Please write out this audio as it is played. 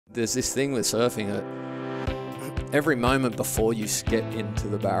There's this thing with surfing that every moment before you get into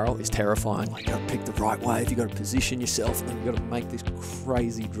the barrel is terrifying. Like, you got to pick the right wave, you got to position yourself, and then you got to make this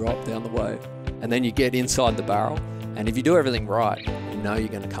crazy drop down the wave. And then you get inside the barrel, and if you do everything right, you know you're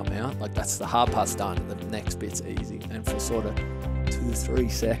going to come out. Like, that's the hard part's done, and the next bit's easy. And for sort of 2 to 3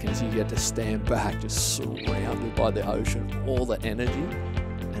 seconds, you get to stand back, just surrounded by the ocean, all the energy,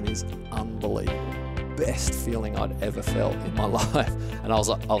 and it's unbelievable. Best feeling I'd ever felt in my life, and I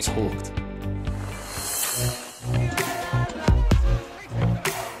was hooked.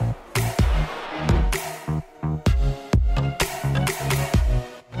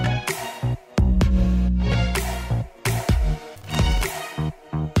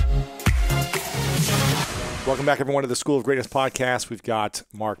 Welcome back, everyone, to the School of Greatness podcast. We've got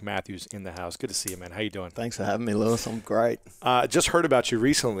Mark Mathews in the house. Good to see you, man. How you doing? Thanks for having me, Lewis. I'm great. Just heard about you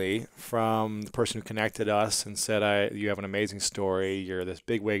recently from the person who connected us and said you have an amazing story. You're this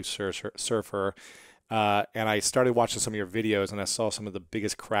big wave surfer. And I started watching some of your videos, and I saw some of the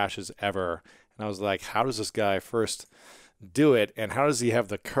biggest crashes ever. And I was like, how does this guy first do it, and how does he have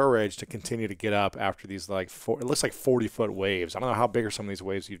the courage to continue to get up after these it looks like 40-foot waves? I don't know how big are some of these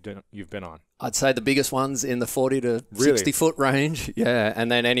waves you've been on. I'd say the biggest ones in the 40 to 60-foot range, yeah,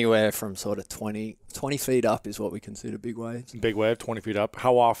 and then anywhere from sort of 20 feet up is what we consider big waves. Big wave, 20 feet up.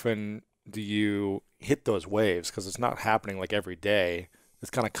 How often do you hit those waves? Because it's not happening like every day. This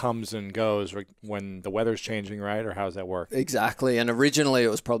kind of comes and goes when the weather's changing, right? Or how does that work? Exactly. And originally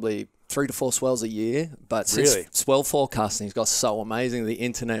it was probably 3 to 4 swells a year. But since swell forecasting has got so amazing, the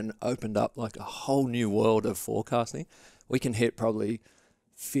internet opened up like a whole new world of forecasting. We can hit probably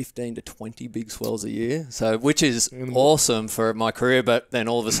 15 to 20 big swells a year, so which is awesome for my career. But then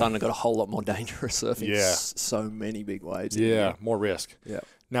all of a sudden, I got a whole lot more dangerous surfing. Yeah. So many big waves. Yeah, more risk. Yeah.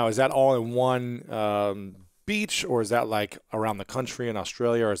 Now, is that all in one beach, or is that like around the country in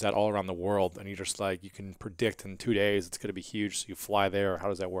Australia, or is that all around the world? And you just like, you can predict in 2 days it's going to be huge, so you fly there. Or how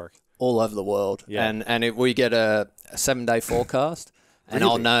does that work? All over the world. Yeah. And if we get a 7-day forecast, and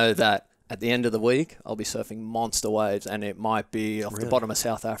I'll know that at the end of the week, I'll be surfing monster waves, and it might be off the bottom of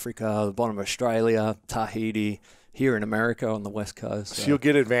South Africa, the bottom of Australia, Tahiti, here in America on the West Coast. So you'll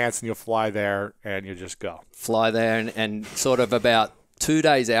get advanced and you'll fly there and you'll just go. Fly there and sort of about 2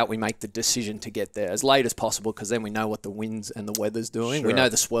 days out, we make the decision to get there as late as possible, because then we know what the winds and the weather's doing. Sure. We know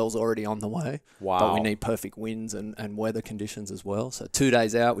the swell's already on the way. Wow. But we need perfect winds and weather conditions as well. So 2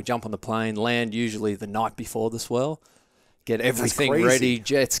 days out, we jump on the plane, land usually the night before the swell, get everything ready,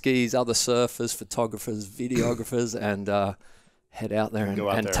 jet skis, other surfers, photographers, videographers, and head out there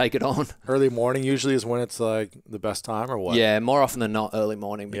and take it on. Early morning usually is when it's like the best time, or what? Yeah, more often than not early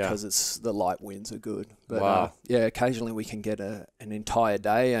morning, because it's the light winds are good. But yeah, occasionally we can get an entire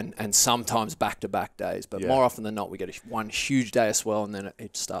day and sometimes back-to-back days. But more often than not, we get one huge day of swell, and then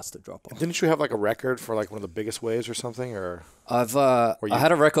it starts to drop off. Didn't you have like a record for like one of the biggest waves or something? Or I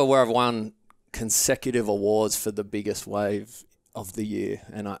had a record where I've won consecutive awards for the biggest wave of the year,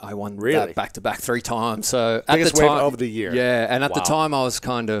 and I won that back-to-back 3 times. So biggest at the time, wave of the year. Yeah, and at the time I was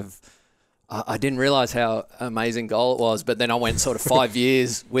kind of, I didn't realize how amazing goal it was, but then I went sort of 5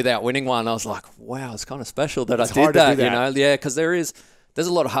 years without winning one. I was like, wow, it's kind of special that I did that, you know? Yeah, because there's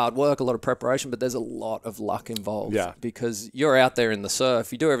a lot of hard work, a lot of preparation, but there's a lot of luck involved. Yeah. Because you're out there in the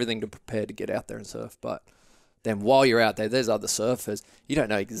surf, you do everything to prepare to get out there and surf, but then while you're out there, there's other surfers. You don't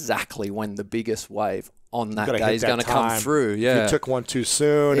know exactly when the biggest wave on that day is going to come through. Yeah. You took one too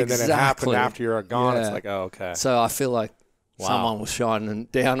soon, and then it happened after you're gone. Yeah. It's like, oh, okay. So I feel like someone was shining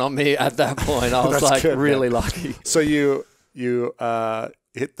down on me at that point. I was like really lucky. So you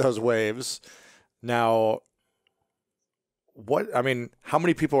hit those waves. Now, how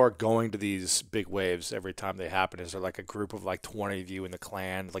many people are going to these big waves every time they happen? Is there like a group of like 20 of you in the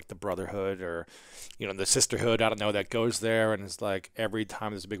clan, like the brotherhood or, the sisterhood, I don't know, that goes there, and it's like every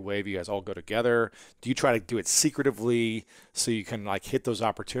time there's a big wave, you guys all go together? Do you try to do it secretively so you can like hit those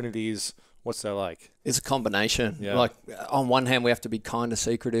opportunities? What's that like? It's a combination. Yeah. Like on one hand, we have to be kind of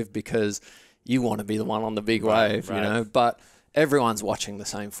secretive because you want to be the one on the big wave, you know, but everyone's watching the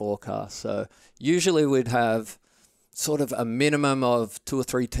same forecast. So usually we'd have sort of a minimum of 2 or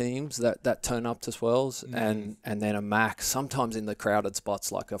 3 teams that turn up to swells, and then a max. Sometimes in the crowded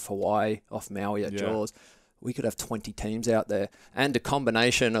spots like off Hawaii, off Maui at Jaws, we could have 20 teams out there, and a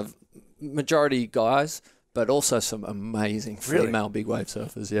combination of majority guys, but also some amazing female big wave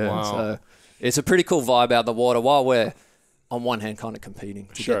surfers. Yeah. Wow. So it's a pretty cool vibe out the water while we're on one hand kind of competing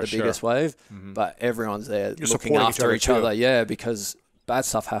to get the biggest wave, but everyone's there looking after each other. Yeah, because bad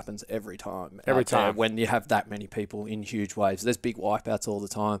stuff happens every time. Every time. When you have that many people in huge waves. There's big wipeouts all the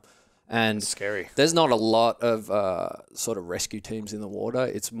time. And It's scary. there's not a lot of sort of rescue teams in the water.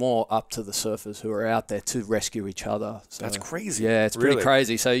 It's more up to the surfers who are out there to rescue each other. So, That's crazy. Yeah, it's Really? pretty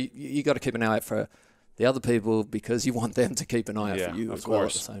crazy. So you got to keep an eye out for the other people because you want them to keep an eye out for you of as well at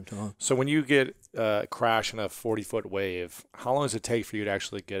course. the same time. So when you get crash in a 40-foot wave, how long does it take for you to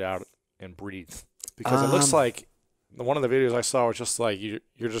actually get out and breathe? Because it looks like one of the videos I saw was just like you're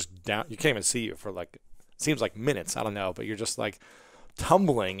just down. You can't even see you for like, it seems like minutes. I don't know, but you're just like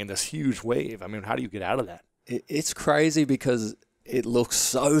tumbling in this huge wave. I mean, how do you get out of that? It's crazy because it looks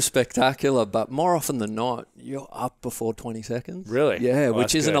so spectacular, but more often than not, you're up before 20 seconds. Really? Yeah, Oh, which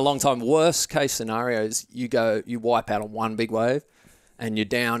that's isn't good. a long time. Worst case scenario is you wipe out on one big wave and you're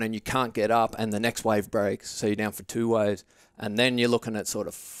down and you can't get up and the next wave breaks. So you're down for 2 waves. And then you're looking at sort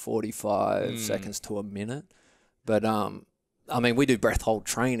of 45 seconds to a minute. But, I mean, we do breath hold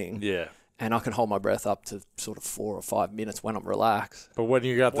training. Yeah. And I can hold my breath up to sort of 4 or 5 minutes when I'm relaxed. But when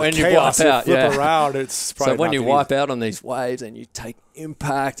you got the When you chaos wipe to out, flip yeah. around, it's probably So when not you the wipe out on these waves and you take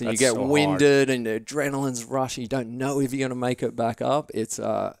impact and That's you get so hard. winded and the adrenaline's rushing, you don't know if you're going to make it back up. It's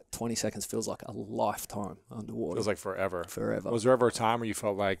 20 seconds feels like a lifetime underwater. feels like forever. Forever. Was there ever a time where you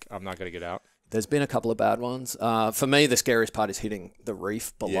felt like I'm not going to get out? There's been a couple of bad ones. For me, the scariest part is hitting the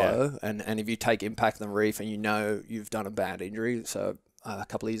reef below. And if you take impact on the reef and you know you've done a bad injury. So a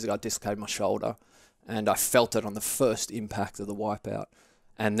couple of years ago, I dislocated my shoulder and I felt it on the first impact of the wipeout.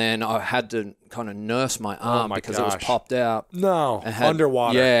 And then I had to kind of nurse my arm because it was gosh. popped out. No, and had-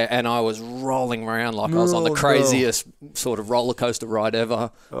 underwater. Yeah, and I was rolling around like I was on the No. craziest sort of roller coaster ride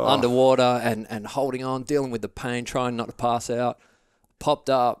ever, underwater and holding on, dealing with the pain, trying not to pass out.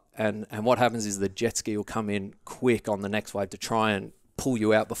 Popped up, and what happens is the jet ski will come in quick on the next wave to try and pull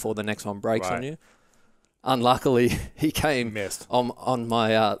you out before the next one breaks on Right. you. Unluckily, he came Missed. on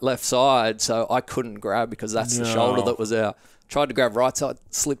my left side, so I couldn't grab because that's the shoulder No. that was out. Tried to grab right side,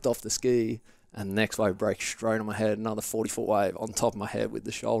 slipped off the ski, and the next wave breaks straight on my head. Another 40-foot wave on top of my head with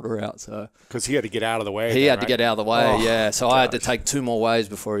the shoulder out. So Because he had to get out of the way. he then, had to right? get out of the way, Oh, yeah. So I had to gosh. take 2 more waves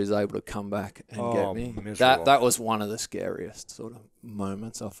before he was able to come back and get me. miserable. That was one of the scariest sort of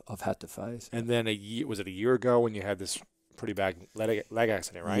moments I've had to face. And then was it a year ago when you had this pretty bad leg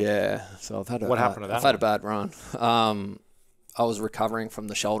accident, right? Yeah. So I've had What happened to that I've had a bad run. I was recovering from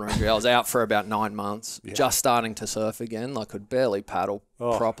the shoulder injury. I was out for about 9 months, just starting to surf again. I could barely paddle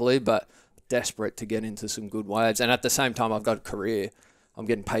properly, but desperate to get into some good waves. And at the same time, I've got a career. I'm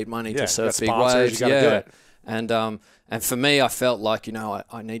getting paid money to surf big waves. You gotta do it. And for me, I felt like,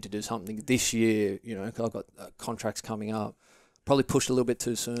 I need to do something this year. 'Cause I've got contracts coming up. Probably pushed a little bit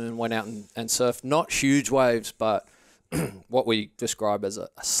too soon. Went out and surfed. Not huge waves, but what we describe as a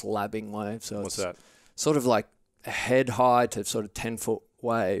slabbing wave. So What's it's that? sort of like a head high to sort of 10-foot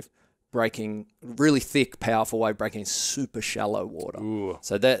wave, breaking really thick, powerful wave, breaking super shallow water. Ooh.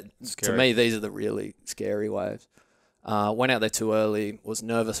 So that, Scary. to me, these are the really scary waves. Went out there too early, was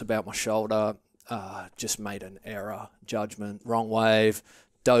nervous about my shoulder, just made an error, judgment, wrong wave,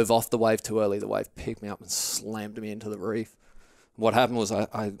 dove off the wave too early. The wave picked me up and slammed me into the reef. What happened was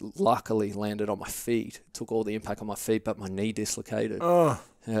I luckily landed on my feet, took all the impact on my feet, but my knee dislocated.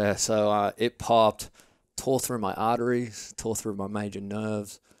 Yeah, so it popped, tore through my arteries, tore through my major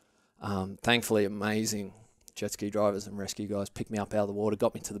nerves. Thankfully, amazing jet ski drivers and rescue guys picked me up out of the water,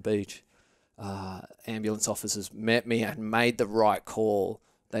 got me to the beach. Ambulance officers met me and made the right call.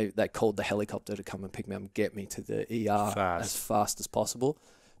 They called the helicopter to come and pick me up and get me to the ER as fast as possible,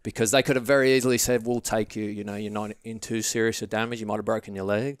 because they could have very easily said, we'll take you, you're not in too serious a damage, you might have broken your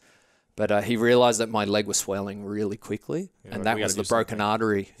leg. But he realized that my leg was swelling really quickly, and that was the broken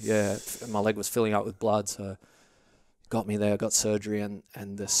artery. Yeah, my leg was filling up with blood, so got me there, got surgery, and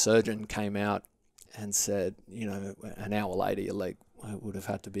the surgeon came out and said, an hour later your leg would have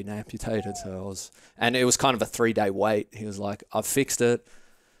had to be amputated. And it was kind of a 3-day wait. He was like, I've fixed it.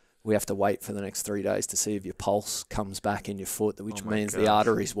 We have to wait for the next 3 days to see if your pulse comes back in your foot, which means the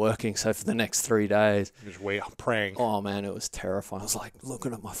artery's working. So for the next 3 days, You're just wait, praying. oh man, it was terrifying. I was like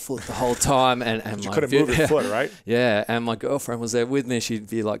looking at my foot the whole time, and You my couldn't move your foot, right? Yeah, and my girlfriend was there with me. She'd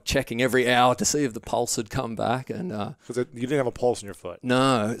be like checking every hour to see if the pulse had come back, and Because you didn't have a pulse in your foot.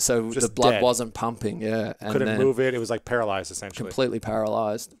 no, so Just the blood dead. wasn't pumping. Yeah, and Couldn't then move it. It was like paralyzed, essentially. completely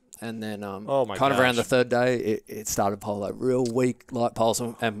paralyzed. And then Oh my kind of around the gosh. 3rd day, it started pulse, like real weak light pulse,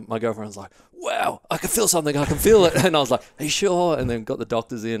 and my girlfriend was like, wow, I can feel something, I can feel it. And I was like, are you sure? And then got the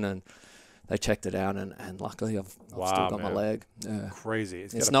doctors in and they checked it out, and luckily I've still got my man. leg. Yeah. Crazy.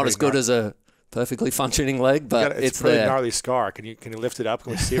 It's not as good as a perfectly functioning leg, but it's a pretty gnarly scar. Can you lift it up?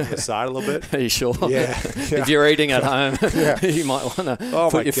 Can we see it from the side a little bit? Are you sure? Yeah. If you're eating at home, you might want to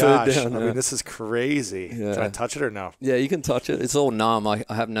put your food down. I mean, this is crazy. Yeah. Can I touch it or no? Yeah, you can touch it. It's all numb. I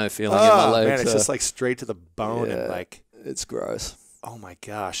have no feeling in my legs. Man, it's just like straight to the bone and like. It's gross. Oh my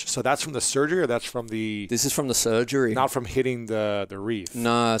gosh. So that's from the surgery, or that's from the? This is from the surgery. Not from hitting the reef.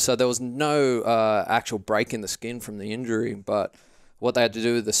 No. So there was no actual break in the skin from the injury, but what they had to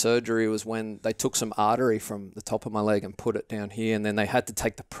do with the surgery was when they took some artery from the top of my leg and put it down here, and then they had to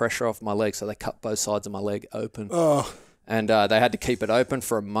take the pressure off my leg, so they cut both sides of my leg open. Oh. And they had to keep it open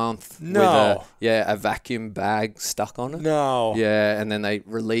for a month with a vacuum bag stuck on it. No. Yeah, and then they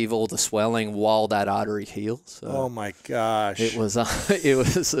relieve all the swelling while that artery heals. So oh my gosh. it was a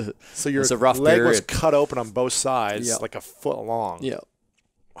so your rough leg period. was cut open on both sides, Yep. like a foot long. Yeah.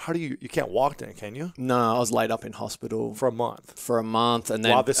 How do you can't walk then, can you? No, I was laid up in hospital For a month. and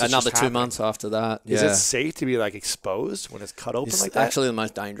then another 2 months after that. Is it safe to be like exposed when it's cut open like that? Actually, the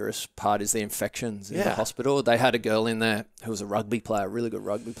most dangerous part is the infections in the hospital. They had a girl in there who was a rugby player, a really good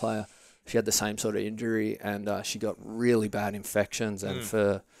rugby player. She had the same sort of injury, and she got really bad infections. And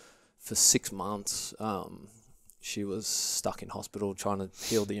for 6 months, she was stuck in hospital trying to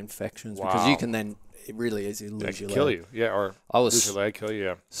heal the infections because you can then really easily lose your leg. Kill you, yeah, or lose your leg, kill you.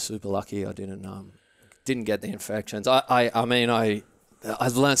 Yeah. Super lucky I didn't get the infections. I mean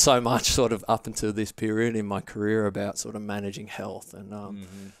I've learned so much sort of up until this period in my career about sort of managing health and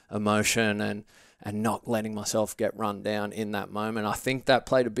emotion and not letting myself get run down in that moment. I think that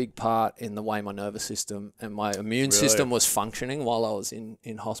played a big part in the way my nervous system and my immune system was functioning while I was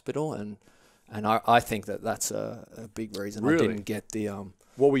in hospital, and I think that's a big reason I didn't get the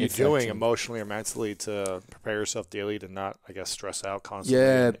What were you doing infection. emotionally or mentally to prepare yourself daily to not, I guess, stress out constantly?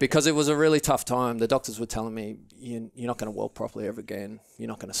 Yeah, because it was a really tough time. The doctors were telling me, you're not going to walk properly ever again. You're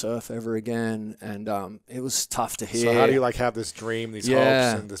not going to surf ever again. And it was tough to hear. So how do you like have this dream, these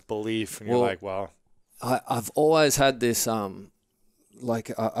hopes and this belief? And you're like, well. I've always had this, I've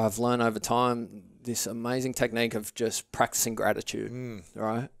learned over time, this amazing technique of just practicing gratitude,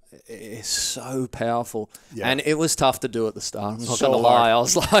 right? It's so powerful. Yeah. And it was tough to do at the start. I'm not going to lie. I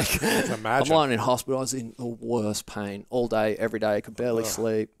was like, I'm lying in hospital. I was in the worst pain all day, every day. I could barely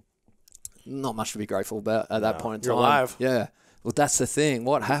sleep. Not much to be grateful about at that point in time. You're alive. Yeah. Well, that's the thing.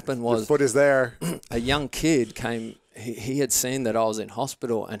 What happened was... Your foot is there. A young kid came... He had seen that I was in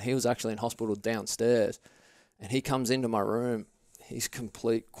hospital, and he was actually in hospital downstairs. And he comes into my room. He's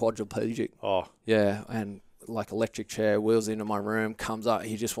complete quadriplegic. Oh. Yeah, and... like electric chair, wheels into my room, comes up.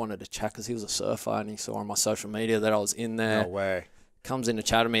 He just wanted to chat because he was a surfer and he saw on my social media that I was in there. No way. Comes in to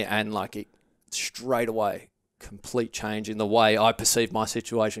chat to me, and like it straight away, complete change in the way I perceived my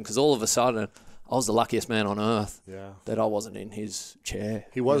situation, because all of a sudden I was the luckiest man on earth that I wasn't in his chair.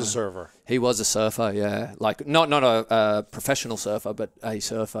 He was a surfer. He was a surfer, yeah. Like not a professional surfer, but a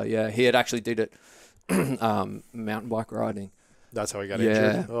surfer, yeah. He had actually did it mountain bike riding. That's how he got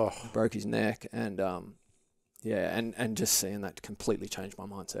injured? Oh. Broke his neck, and and just seeing that completely changed my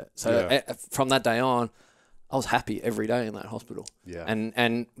mindset. So from that day on, I was happy every day in that hospital. Yeah.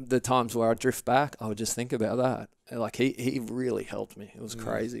 And the times where I drift back, I would just think about that. Like he really helped me. It was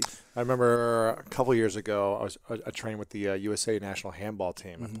crazy. I remember a couple of years ago, I trained with the USA national handball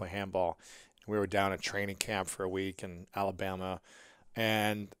team. I play handball. We were down at training camp for a week in Alabama,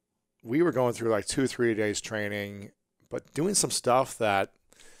 and we were going through like 2-3 days training, but doing some stuff that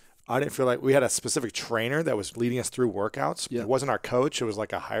I didn't feel like we had a specific trainer that was leading us through workouts. Yeah. It wasn't our coach. It was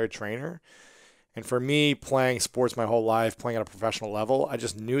like a hired trainer. And for me, playing sports my whole life, playing at a professional level, I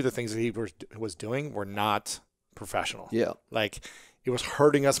just knew the things that he was doing were not professional. Yeah. Like, it was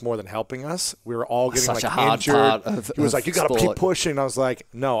hurting us more than helping us. We were all getting such like a hard injured. Part of, he was like, you got to keep pushing. And I was like,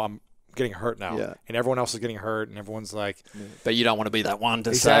 no, I'm getting hurt now. Yeah. And everyone else is getting hurt. And everyone's like. But you don't want to be that one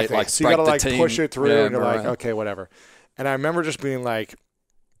to say, like, so you got to like team. push it through. And you're like, okay, whatever. And I remember just being like,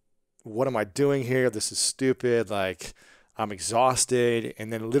 what am I doing here? This is stupid. Like, I'm exhausted.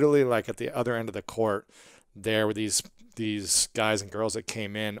 And then literally like at the other end of the court, there were these guys and girls that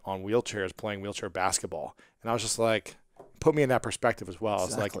came in on wheelchairs playing wheelchair basketball. And I was just like, put me in that perspective as well.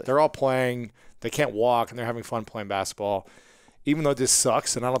 Exactly. It's like they're all playing, they can't walk, and they're having fun playing basketball. Even though this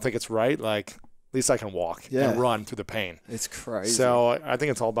sucks and I don't think it's right, like, at least I can walk and run through the pain. It's crazy. So I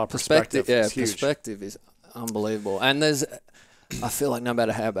think it's all about perspective. Yeah, perspective is unbelievable. And I feel like no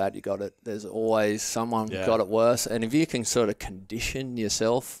matter how bad you got it, there's always someone who got it worse. And if you can sort of condition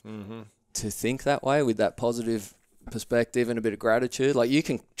yourself to think that way with that positive perspective and a bit of gratitude, like you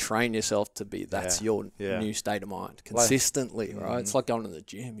can train yourself to be that's your new state of mind consistently, right? It's like going to the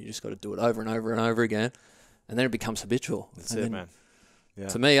gym. You just got to do it over and over and over again, and then it becomes habitual. That's it, man. Yeah.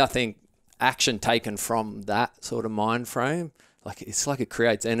 To me, I think action taken from that sort of mind frame, like it's like it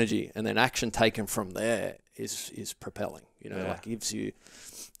creates energy, and then action taken from there is propelling. You know, like gives you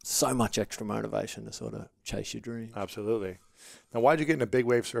so much extra motivation to sort of chase your dream. Absolutely. Now, why did you get into big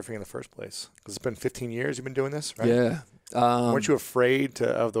wave surfing in the first place? Because it's been 15 years you've been doing this, right? Yeah. Weren't you afraid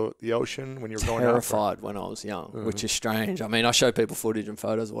of the ocean when you were going out? Terrified when I was young, which is strange. I mean, I show people footage and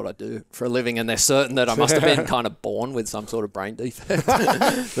photos of what I do for a living, and they're certain that I must have been kind of born with some sort of brain defect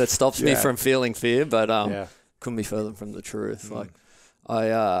that stops me from feeling fear, but couldn't be further from the truth. Like,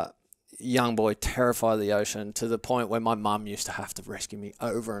 young boy, terrified of the ocean, to the point where my mum used to have to rescue me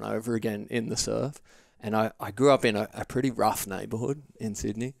over and over again in the surf. And I grew up in a pretty rough neighbourhood in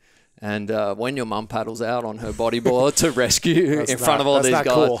Sydney. And when your mum paddles out on her bodyboard to rescue in front of all these guys,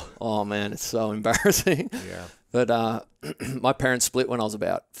 cool. Oh man, it's so embarrassing. Yeah. But my parents split when I was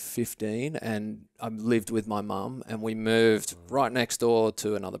about 15, and I lived with my mum, and we moved right next door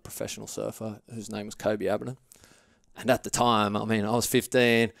to another professional surfer whose name was Kobe Aberden. And at the time, I mean, I was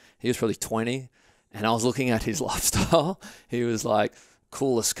 15, he was probably 20, and I was looking at his lifestyle. He was like,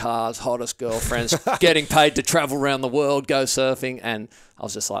 coolest cars, hottest girlfriends, getting paid to travel around the world, go surfing. And I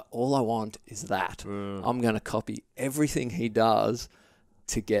was just like, all I want is that. I'm going to copy everything he does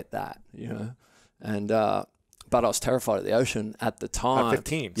to get that, you know. And but I was terrified of the ocean at the time. At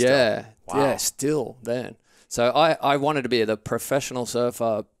 15 still? Yeah. Wow. Yeah, still then. So I wanted to be the professional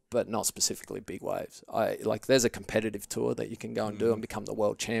surfer, but not specifically big waves. There's a competitive tour that you can go and do and become the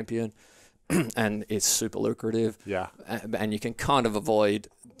world champion. And it's super lucrative. Yeah. And you can kind of avoid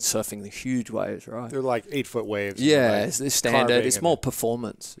surfing the huge waves, right? They're like 8-foot waves. Yeah, it's standard. It's more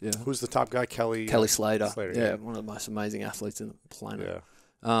performance. Yeah. Who's the top guy? Kelly Slater. Yeah, one of the most amazing athletes in the planet.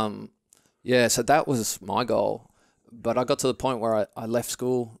 Yeah. So that was my goal. But I got to the point where I left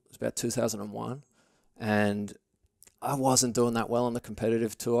school. It was about 2001. And I wasn't doing that well on the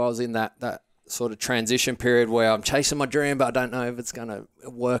competitive tour. I was in that sort of transition period where I'm chasing my dream, but I don't know if it's going to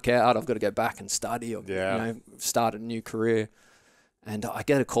work out. I've got to go back and study or start a new career. And I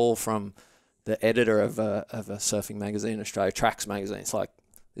get a call from the editor of a surfing magazine in Australia, Tracks magazine. It's like,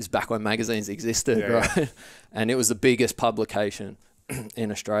 this is back when magazines existed, right? Yeah. And it was the biggest publication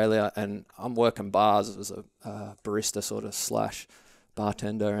in Australia. And I'm working bars as a barista sort of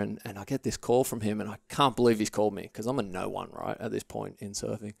 /bartender. And I get this call from him, and I can't believe he's called me, because I'm a no one, right, at this point in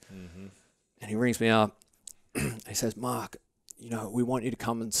surfing. And he rings me up. He says, Mark, you know, we want you to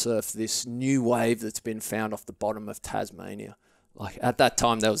come and surf this new wave that's been found off the bottom of Tasmania. Like, at that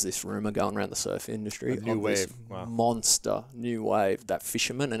time, there was this rumor going around the surf industry of this monster new wave that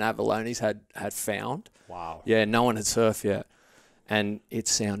fishermen and abalones had found. Wow. Yeah, no one had surfed yet. And it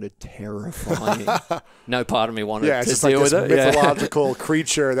sounded terrifying. No part of me wanted to deal with it. It's like this mythological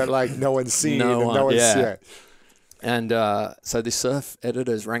creature that, like, no one's seen. No one's seen it. And so the surf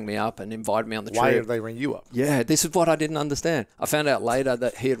editors rang me up and invited me on the trip. Why did they ring you up? Yeah, this is what I didn't understand. I found out later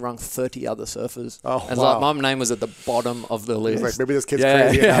that he had rung 30 other surfers. Oh, and like, my name was at the bottom of the list. Like, maybe this kid's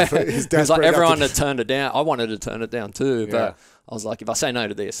crazy enough. He's desperate. It was like everyone had turned it down. I wanted to turn it down too, but I was like, if I say no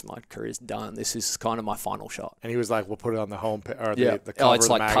to this, my career's done. This is kind of my final shot. And he was like, we'll put it on the home or the cover it's of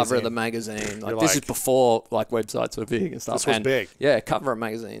the like magazine. Cover of the magazine. Like, this is before like websites were big and stuff. This was big. Yeah, cover of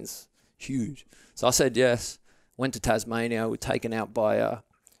magazines, huge. So I said yes. Went to Tasmania. We're taken out by a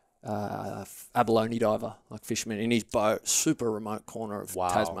abalone diver, like fisherman, in his boat, super remote corner of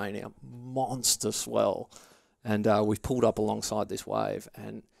Tasmania, monster swell. And we pulled up alongside this wave,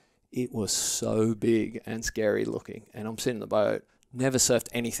 and it was so big and scary looking. And I'm sitting in the boat, never surfed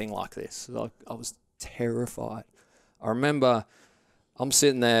anything like this. Like, I was terrified. I remember I'm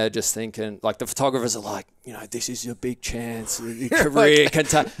sitting there just thinking, like, the photographers are like, you know, this is your big chance. Your career can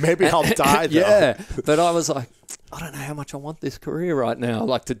take. Maybe I'll die, though. Yeah. But I was like, I don't know how much I want this career right now,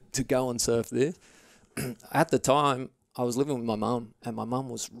 like to go and surf this. At the time, I was living with my mum, and my mum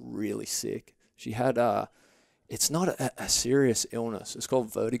was really sick. She had it's not a serious illness. It's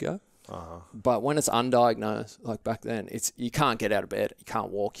called vertigo. But when it's undiagnosed, like back then, you can't get out of bed. You can't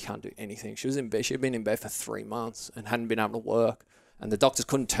walk. You can't do anything. She was in bed. She had been in bed for 3 months and hadn't been able to work. And the doctors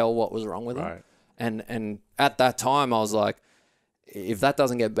couldn't tell what was wrong with her. And at that time, I was like, if that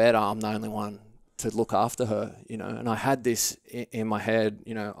doesn't get better, I'm the only one to look after her, you know. And I had this in my head,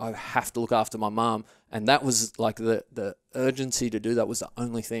 you know, I have to look after my mum. And that was like the urgency to do that was the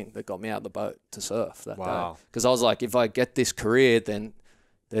only thing that got me out of the boat to surf that day. Because I was like, if I get this career, then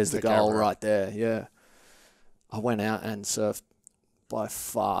there's the goal right there. Yeah. I went out and surfed by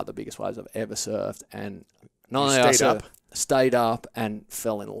far the biggest waves I've ever surfed. And not only I stayed up and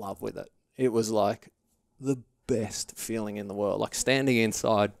fell in love with it. It was like the best feeling in the world, like standing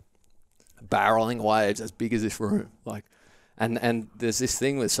inside barreling waves as big as this room. Like, and there's this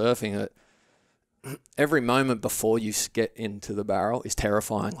thing with surfing that every moment before you get into the barrel is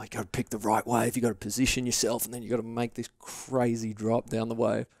terrifying. Like, you got to pick the right wave, you got to position yourself, and then you got to make this crazy drop down the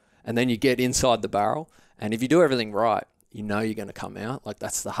wave. And then you get inside the barrel, and if you do everything right, you know you're going to come out. Like,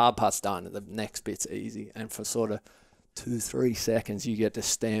 that's the hard part's done, and the next bit's easy. And for sort of 2-3 seconds, you get to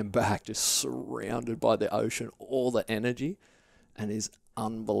stand back just surrounded by the ocean, all the energy, and it's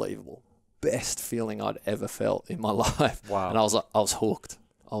unbelievable. Best feeling I'd ever felt in my life. Wow. And I was hooked.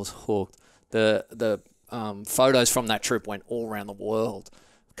 I was hooked. The photos from that trip went all around the world.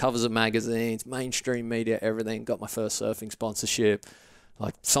 Covers of magazines, mainstream media, everything. Got my first surfing sponsorship.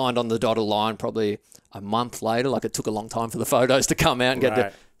 Like, signed on the dotted line probably a month later. Like, it took a long time for the photos to come out and get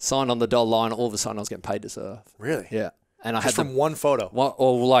to signed on the dotted line. All of a sudden, I was getting paid to surf. Really? Yeah. And I just had from one photo?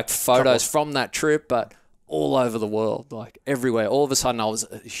 Or like photos from that trip, but all over the world, like everywhere. All of a sudden, I was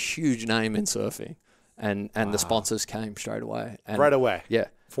a huge name in surfing. And the sponsors came straight away. And right away? Yeah.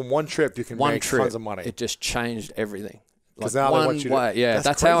 From one trip, you can make tons of money. It just changed everything. Because like now they want you to, yeah,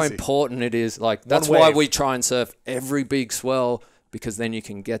 that's how important it is. Like, that's why we try and surf every big swell, because then you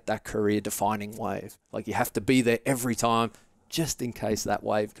can get that career-defining wave. Like, you have to be there every time, just in case that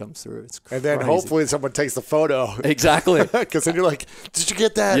wave comes through. It's crazy. And then hopefully someone takes the photo. Exactly. Because then you're like, did you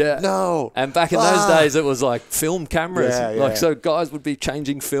get that? Yeah. No. And back in those days, it was like film cameras. Yeah, like, so guys would be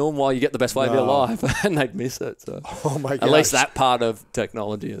changing film while you get the best wave of your life, and they'd miss it. So oh my gosh. At least that part of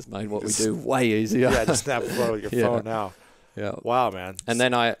technology has made what we do way easier. Yeah, just snap a photo with your phone now. Yeah. Wow, man. And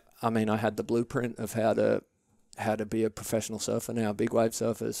then I had the blueprint of how to be a professional surfer now. Big wave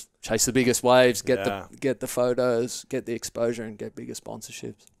surfers chase the biggest waves, get the photos, get the exposure, and get bigger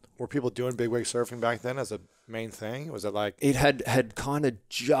sponsorships. Were people doing big wave surfing back then as a main thing? Was it like it had kind of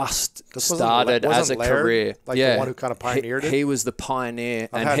just started as a career? Like the one who kind of pioneered it. He was the pioneer,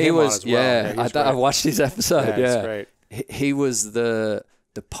 and he was I watched his episode. Yeah, great. He was the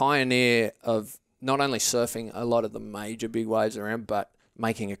pioneer of not only surfing a lot of the major big waves around, but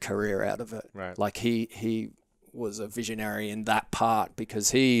making a career out of it. Right. Like, he was a visionary in that part,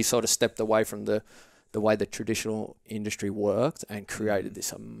 because he sort of stepped away from the way the traditional industry worked and created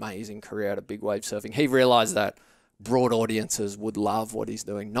this amazing career out of big wave surfing. He realized that broad audiences would love what he's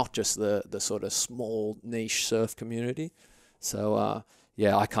doing, not just the sort of small niche surf community. So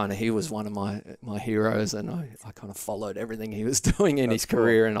he was one of my heroes, and I kind of followed everything he was doing in his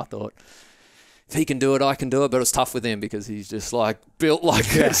career, and I thought, if he can do it, I can do it. But it was tough with him, because he's just like built like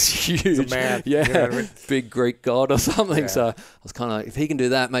this huge, he's a man. You know what I mean? Big Greek god or something. Yeah. So I was kind of like, if he can do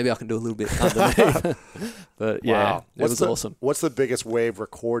that, maybe I can do a little bit underneath. But yeah, it was awesome. What's the biggest wave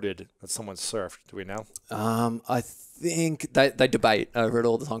recorded that someone surfed? Do we know? I think they debate over it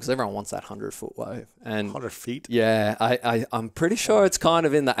all the time, because everyone wants that 100-foot wave. And 100 feet? Yeah, I'm pretty sure it's kind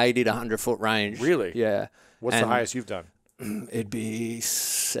of in the 80 to 100-foot range. Really? Yeah. What's the highest you've done? It'd be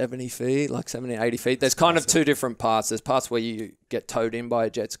 70 feet, like 70, 80 feet. There's kind of two different parts. There's parts where you get towed in by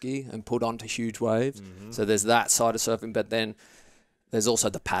a jet ski and put onto huge waves. Mm-hmm. So there's that side of surfing, but then there's also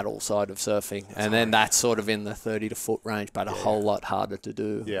the paddle side of surfing. And then that's sort of in the 30 to foot range, but a whole lot harder to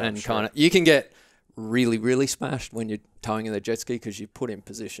do. Yeah, and kind of, you can get really, really smashed when you're towing in the jet ski, because you put in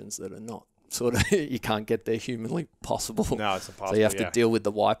positions that are not sort of, you can't get there humanly possible. No, it's impossible. So you have to deal with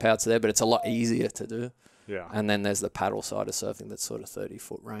the wipeouts there, but it's a lot easier to do. Yeah. And then there's the paddle side of surfing that's sort of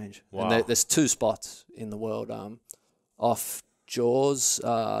 30-foot range. Wow. And there's two spots in the world off Jaws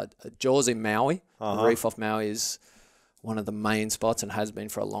in Maui. The reef off Maui is one of the main spots and has been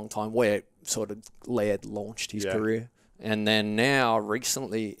for a long time, where sort of Laird launched his career. And then now,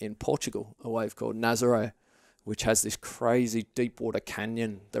 recently in Portugal, a wave called Nazaré, which has this crazy deep water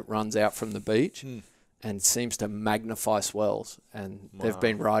canyon that runs out from the beach. And seems to magnify swells. And they've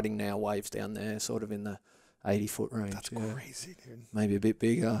been riding now waves down there sort of in the 80-foot range. That's crazy, dude. Maybe a bit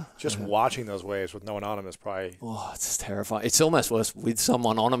bigger. Just watching those waves with no one on them is probably... Oh, it's terrifying. It's almost worse with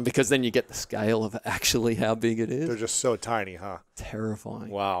someone on them, because then you get the scale of actually how big it is. They're just so tiny, huh? Terrifying.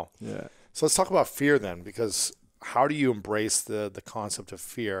 Wow. Yeah. So let's talk about fear then, because how do you embrace the concept of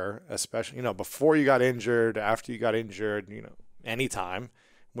fear, especially, before you got injured, after you got injured, anytime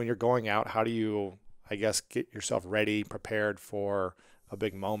when you're going out, how do you, I guess, get yourself ready, prepared for a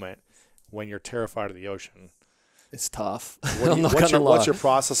big moment when you're terrified of the ocean? It's tough. What's your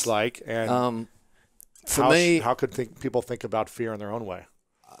process like? And for me, how could people think about fear in their own way?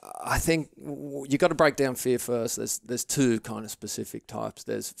 I think you got to break down fear first. There's two kind of specific types.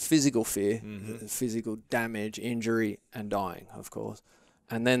 There's physical fear, physical damage, injury, and dying, of course.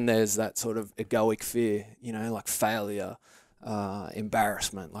 And then there's that sort of egoic fear, like failure,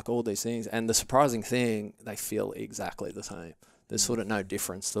 embarrassment, like all these things. And the surprising thing, they feel exactly the same. There's sort of no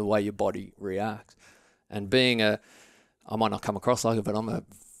difference to the way your body reacts. And I might not come across like it, but I'm a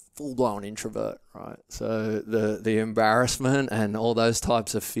full-blown introvert, right? So the embarrassment and all those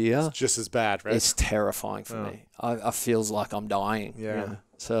types of fear, it's just as bad, right? It's terrifying for me. I feels like I'm dying. Yeah. You know?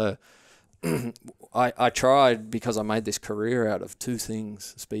 So I tried, because I made this career out of two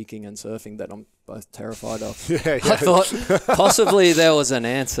things, speaking and surfing, that I'm both terrified of. I thought possibly there was an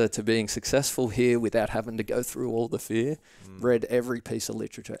answer to being successful here without having to go through all the fear. Read every piece of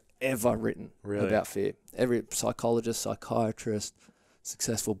literature ever written about fear. Every psychologist, psychiatrist,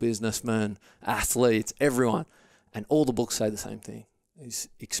 successful businessman, athletes, everyone. And all the books say the same thing, is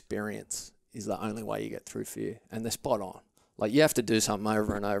experience is the only way you get through fear. And they're spot on. Like, you have to do something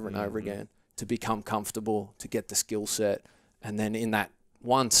over and over and over again to become comfortable, to get the skill set. And then in that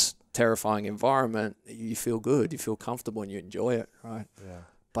once terrifying environment, you feel good, you feel comfortable, and you enjoy it, right? Yeah.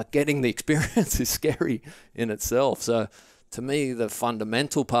 But getting the experience is scary in itself. So to me, the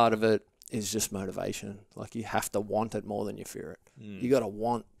fundamental part of it is just motivation. Like, you have to want it more than you fear it. You got to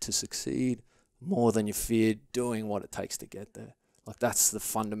want to succeed more than you fear doing what it takes to get there. Like, that's the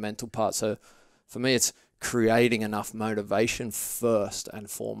fundamental part. So for me, it's creating enough motivation first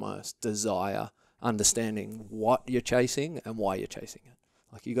and foremost, desire, understanding what you're chasing and why you're chasing it.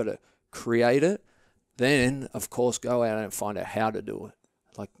 Like, you got to create it, then of course go out and find out how to do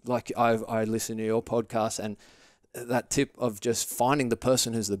it. Like I listen to your podcast, and that tip of just finding the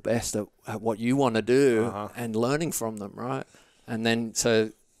person who's the best at what you want to do and learning from them, right? And then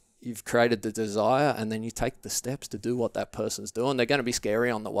so you've created the desire, and then you take the steps to do what that person's doing. They're going to be scary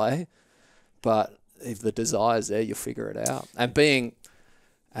on the way, but if the desire's there, you'll figure it out. And being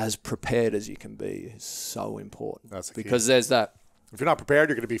as prepared as you can be is so important. That's because there's that. If you're not prepared,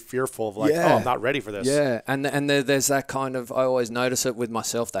 you're going to be fearful of like, oh, I'm not ready for this. Yeah, and there's that kind of, I always notice it with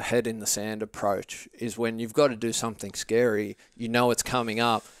myself, the head in the sand approach is when you've got to do something scary, you know it's coming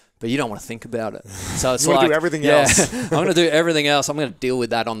up, but you don't want to think about it. So it's like, do everything else. I'm going to do everything else. I'm going to deal with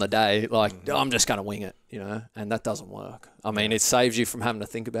that on the day. Like, I'm just going to wing it, you know, and that doesn't work. I mean, it saves you from having to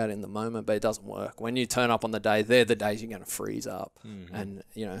think about it in the moment, but it doesn't work. When you turn up on the day, they're the days you're going to freeze up and,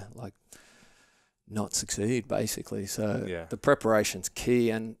 you know, like, not succeed, basically. So the preparation's key,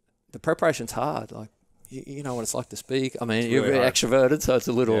 and the preparation's hard. Like, you know what it's like to speak. I mean, you're really very extroverted, so it's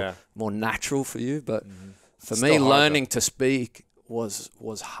a little more natural for you. But for me, learning to speak was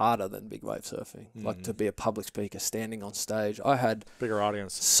harder than big wave surfing. Like, to be a public speaker, standing on stage. I had bigger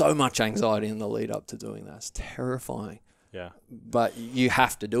audience. So much anxiety in the lead up to doing that. It's terrifying. Yeah. But you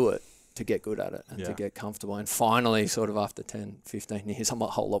have to do it to get good at it and to get comfortable. And finally, sort of after 10, 15 years, I'm a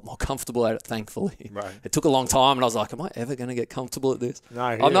whole lot more comfortable at it, thankfully. Right. It took a long time, and I was like, am I ever going to get comfortable at this? No,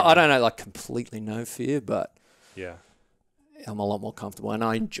 I don't know, like, completely no fear, but I'm a lot more comfortable, and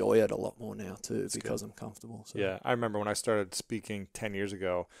I enjoy it a lot more now too. That's because I'm comfortable. So. Yeah, I remember when I started speaking 10 years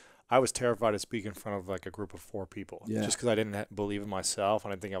ago, I was terrified to speak in front of like a group of 4 people just because I didn't believe in myself,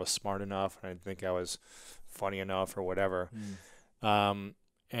 and I didn't think I was smart enough, and I didn't think I was funny enough or whatever.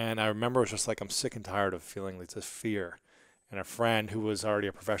 And I remember it was just like, I'm sick and tired of feeling like this fear. And a friend who was already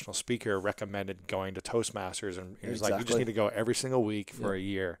a professional speaker recommended going to Toastmasters. And he was like, you just need to go every single week for a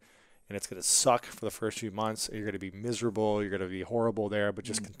year. And it's going to suck for the first few months. You're going to be miserable. You're going to be horrible there. But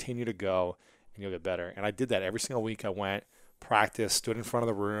just continue to go, and you'll get better. And I did that every single week. I went, practiced, stood in front of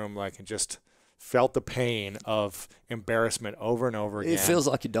the room, like, and just felt the pain of embarrassment over and over again. It feels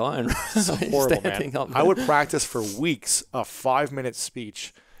like you're dying. It's horrible, man. I would practice for weeks a 5-minute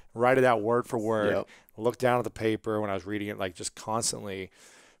speech, write it out word for word, look down at the paper when I was reading it, like, just constantly.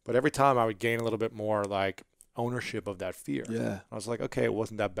 But every time I would gain a little bit more, like, ownership of that fear. Yeah. I was like, okay, it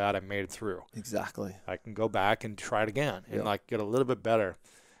wasn't that bad. I made it through. Exactly. I can go back and try it again and like get a little bit better.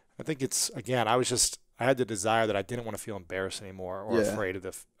 I think it's, again, I had the desire that I didn't want to feel embarrassed anymore or afraid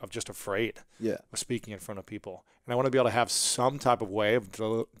of just afraid of speaking in front of people. And I want to be able to have some type of way of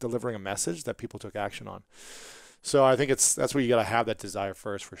delivering a message that people took action on. So I think that's where you got to have that desire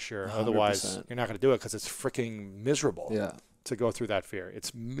first, for sure. 100%. Otherwise, you're not going to do it because it's freaking miserable to go through that fear.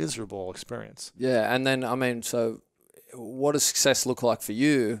 It's miserable experience. Yeah. And then, I mean, so what does success look like for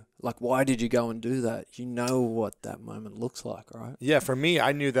you? Like, why did you go and do that? You know what that moment looks like, right? Yeah. For me,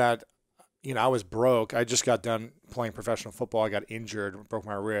 I knew that, you know, I was broke. I just got done playing professional football. I got injured, broke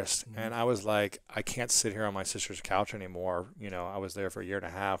my wrist. And I was like, I can't sit here on my sister's couch anymore. You know, I was there for a year and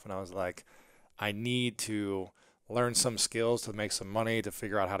a half, and I was like, I need to learn some skills to make some money, to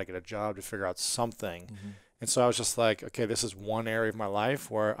figure out how to get a job, to figure out something. And so I was just like, okay, this is one area of my life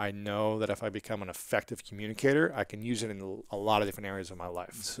where I know that if I become an effective communicator, I can use it in a lot of different areas of my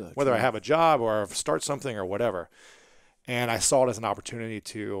life, whether I have a job or start something or whatever. And I saw it as an opportunity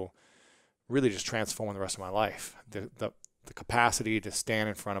to really just transform the rest of my life. The capacity to stand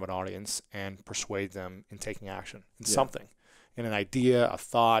in front of an audience and persuade them in taking action in something. in an idea, a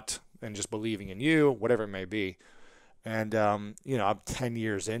thought, and just believing in you, whatever it may be. And, you know, I'm 10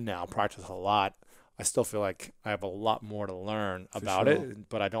 years in now, practice a lot. I still feel like I have a lot more to learn about it,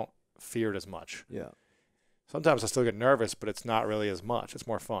 but I don't fear it as much. Yeah. Sometimes I still get nervous, but it's not really as much. It's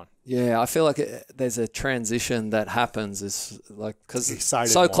more fun. Yeah, I feel like there's a transition that happens, is like, because it's so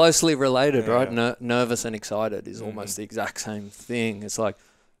more closely related, Yeah, right? yeah. Nervous and excited is almost the exact same thing. It's like,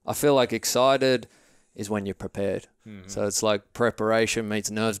 I feel like excited is when you're prepared. So it's like preparation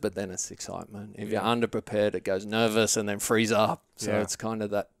meets nerves, but then it's excitement. If you're underprepared, it goes nervous and then freeze up. So it's kind of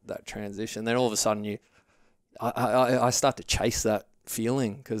that transition. Then all of a sudden I start to chase that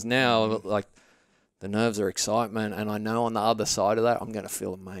feeling, because now like the nerves are excitement, and I know on the other side of that I'm going to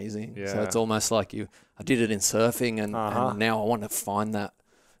feel amazing. So it's almost like I did it in surfing, and now I want to find that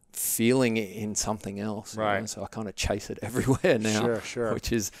feeling in something else. Right. You know? So I kind of chase it everywhere now. Sure.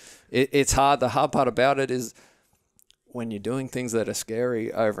 Which is, it's hard. The hard part about it is when you're doing things that are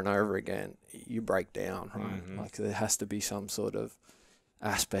scary over and over again, you break down, right? Like there has to be some sort of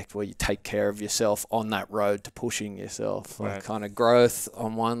aspect where you take care of yourself on that road to pushing yourself, like kind of growth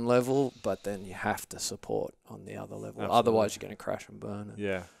on one level, but then you have to support on the other level. Absolutely. Otherwise you're going to crash and burn.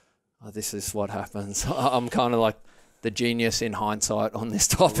 Yeah. This is what happens. I'm kind of like the genius in hindsight on this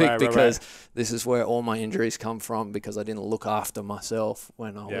topic, because this is where all my injuries come from, because I didn't look after myself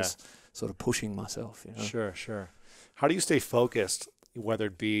when I was sort of pushing myself. You know? Sure. How do you stay focused, whether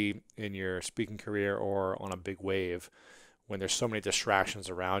it be in your speaking career or on a big wave, when there's so many distractions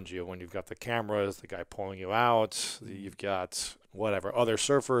around you, when you've got the cameras, the guy pulling you out, you've got whatever, other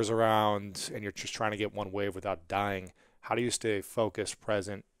surfers around, and you're just trying to get one wave without dying? How do you stay focused,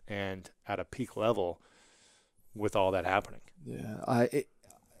 present, and at a peak level with all that happening? Yeah,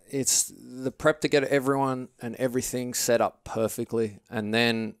 it's the prep to get everyone and everything set up perfectly, and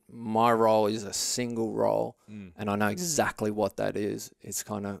then my role is a single role, and I know exactly what that is. It's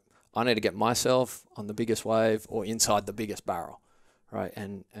kind of, I need to get myself on the biggest wave or inside the biggest barrel, right?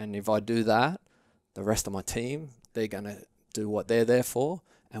 And if I do that, the rest of my team, they're going to do what they're there for,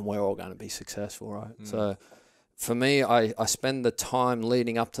 and we're all going to be successful, right? So for me, I spend the time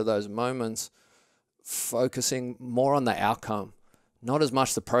leading up to those moments focusing more on the outcome, not as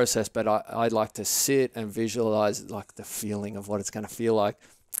much the process, but I like to sit and visualize like the feeling of what it's going to feel like,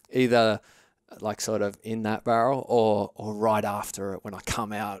 either like sort of in that barrel or right after it, when I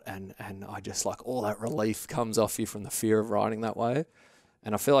come out and I just like all that relief comes off you from the fear of riding that wave.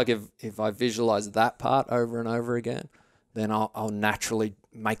 And I feel like if I visualize that part over and over again, then I'll naturally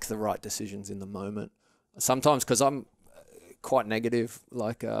make the right decisions in the moment. Sometimes because I'm quite negative,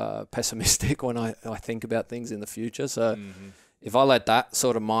 like pessimistic when I think about things in the future. So if I let that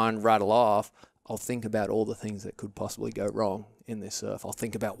sort of mind rattle off, I'll think about all the things that could possibly go wrong in this surf. I'll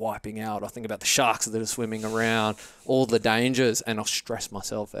think about wiping out. I'll think about the sharks that are swimming around, all the dangers, and I'll stress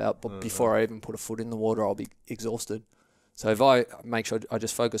myself out. But before I even put a foot in the water, I'll be exhausted. So if I make sure I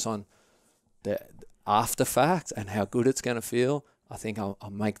just focus on the after fact and how good it's going to feel, I think I'll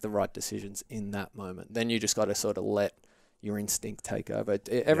make the right decisions in that moment. Then you just got to sort of let your instinct take over.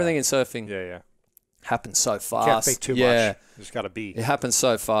 Everything in surfing happens so fast. You can't think too much. You just got to be. It happens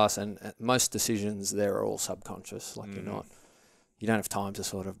so fast, and most decisions there are all subconscious. Like you don't have time to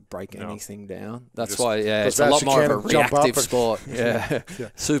sort of break anything down. That's why, it's a lot more of a reactive sport.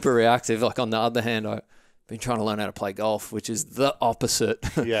 Super reactive. Like on the other hand, I've been trying to learn how to play golf, which is the opposite.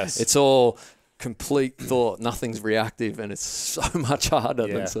 It's all complete thought. Nothing's reactive, and it's so much harder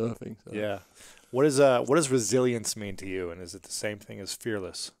than surfing. So. What does resilience mean to you, and is it the same thing as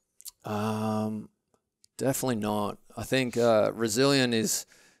fearless? Definitely not. I think resilient is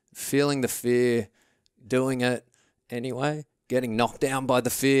feeling the fear, doing it anyway, getting knocked down by the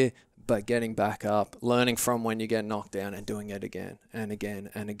fear, but getting back up, learning from when you get knocked down and doing it again and again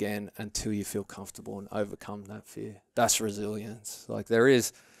and again until you feel comfortable and overcome that fear. That's resilience. Like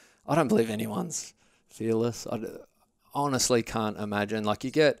I don't believe anyone's fearless. I honestly can't imagine. Like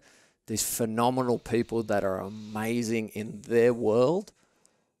you get these phenomenal people that are amazing in their world,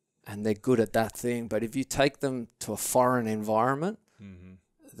 and they're good at that thing. But if you take them to a foreign environment,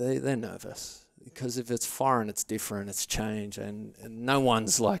 they're nervous. Because if it's foreign, it's different, it's change. And no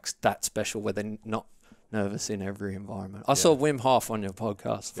one's like that special where they're not nervous in every environment. I saw Wim Hof on your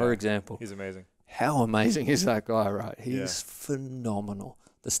podcast, for example. He's amazing. How amazing is that guy, right? He's phenomenal.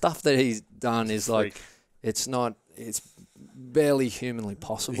 The stuff that he's done is like, it's barely humanly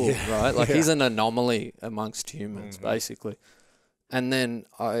possible, right? Like he's an anomaly amongst humans, basically. And then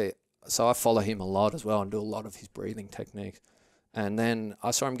I follow him a lot as well and do a lot of his breathing techniques. And then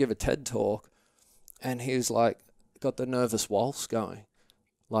I saw him give a TED talk, and he was like, got the nervous waltz going.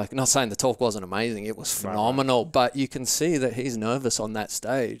 Like, not saying the talk wasn't amazing, it was phenomenal, but you can see that he's nervous on that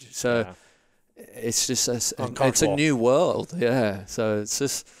stage. So it's just it's a new world. Yeah. So it's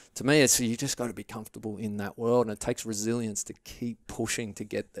just, to me, it's, you just got to be comfortable in that world, and it takes resilience to keep pushing to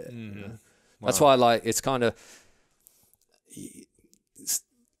get there. You know? That's why, like, it's kind of,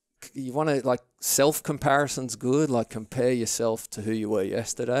 you want to, like, self-comparison's good, like, compare yourself to who you were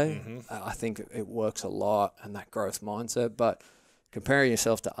yesterday. I think it works a lot, and that growth mindset, but comparing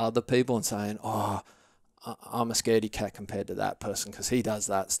yourself to other people and saying, oh, I'm a scaredy cat compared to that person because he does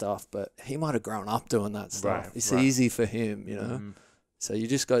that stuff, but he might have grown up doing that stuff. It's easy for him, you know? So you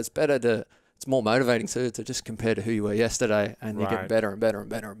just go, it's better to, it's more motivating to just compare to who you were yesterday, and you get better and better and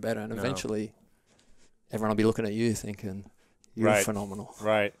better and better, and eventually everyone will be looking at you thinking, you're phenomenal.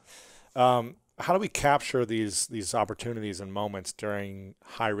 Right. How do we capture these opportunities and moments during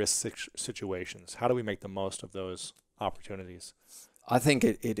high-risk situations? How do we make the most of those opportunities? I think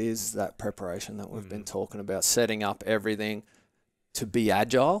it is that preparation that we've been talking about, setting up everything to be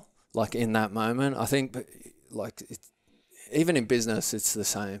agile, like in that moment. I think, like, even in business, it's the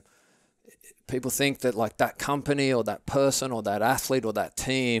same. People think that, like, that company or that person or that athlete or that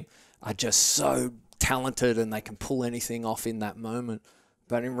team are just so talented and they can pull anything off in that moment.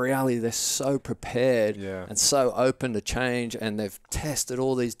 But in reality, they're so prepared and so open to change, and they've tested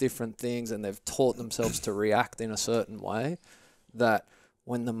all these different things, and they've taught themselves to react in a certain way that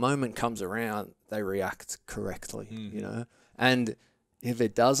when the moment comes around, they react correctly, you know? And if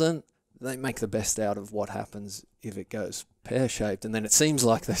it doesn't, they make the best out of what happens if it goes pear-shaped, and then it seems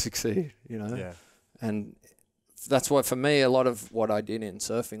like they succeed, you know? Yeah. And that's what, for me, a lot of what I did in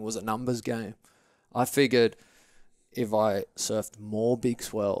surfing was a numbers game. I figured if I surfed more big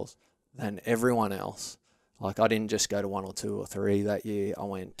swells than everyone else, like, I didn't just go to 1 or 2 or 3 that year, I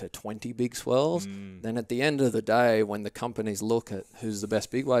went to 20 big swells. Then at the end of the day, when the companies look at who's the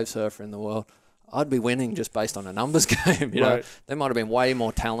best big wave surfer in the world, I'd be winning just based on a numbers game. You know, there might have been way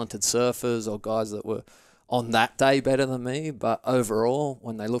more talented surfers or guys that were on that day better than me, but overall,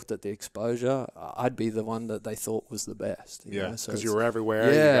 when they looked at the exposure, I'd be the one that they thought was the best. You know? So you were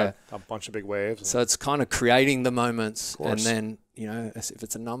everywhere. Yeah, you got a bunch of big waves. So it's kind of creating the moments, and then, you know, if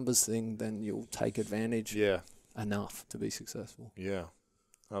it's a numbers thing, then you'll take advantage enough to be successful. Yeah,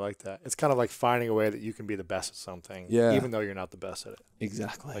 I like that. It's kind of like finding a way that you can be the best at something, even though you're not the best at it.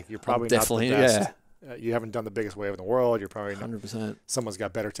 Exactly. Like, you're probably not the best. You haven't done the biggest wave in the world. You're probably 100%. Someone's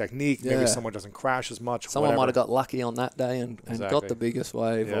got better technique. Maybe someone doesn't crash as much. Someone might have got lucky on that day and got the biggest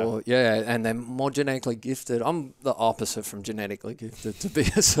wave, or and they're more genetically gifted. I'm the opposite from genetically gifted to be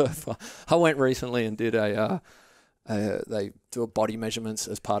a surfer. I went recently and did they do a body measurements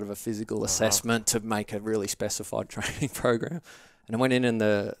as part of a physical assessment to make a really specified training program, and I went in and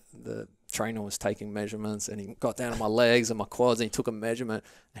the trainer was taking measurements, and he got down on my legs and my quads, and he took a measurement,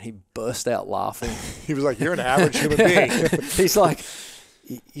 and he burst out laughing. He was like, "You're an average human being." He's like,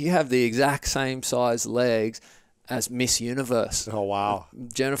 "You have the exact same size legs as Miss Universe." Oh, wow.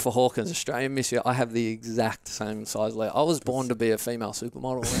 Jennifer Hawkins, Australian Miss Universe. I have the exact same size leg. I was born to be a female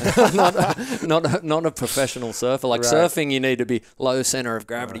supermodel, not a professional surfer. Like, surfing, you need to be low center of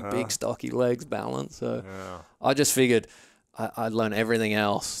gravity, big stocky legs, balance. So I just figured I'd learn everything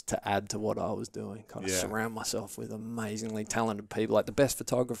else to add to what I was doing. Kind of surround myself with amazingly talented people, like the best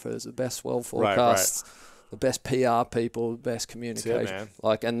photographers, the best swell forecasts, the best PR people, the best communication. Man.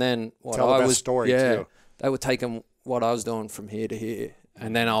 Like, and then what Tell I the best was story too. They were taking what I was doing from here to here,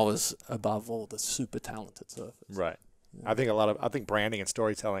 and then I was above all the super talented surfers. Right. I think branding and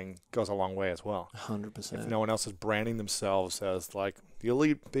storytelling goes a long way as well. 100%. If no one else is branding themselves as, like, the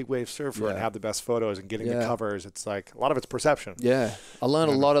elite big wave surfer and have the best photos and getting the covers, it's like a lot of it's perception. Yeah, I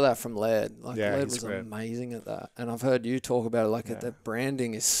learned a lot of that from Laird. Like, Laird was amazing at that, and I've heard you talk about it. Like, that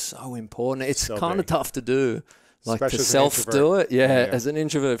branding is so important. It's so kind of tough to do. Like, especially to self-do it, as an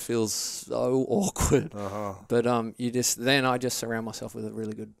introvert, it feels so awkward. But I just surround myself with a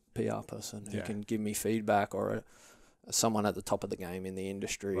really good PR person who can give me feedback, or someone at the top of the game in the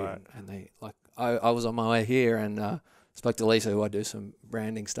industry. And they, like, I was on my way here and spoke to Lisa, who I do some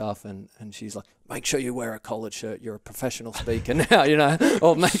branding stuff, and she's like, make sure you wear a collared shirt. You're a professional speaker now, you know,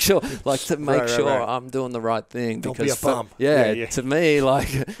 or make sure I'm doing the right thing. Don't be a bum. To me,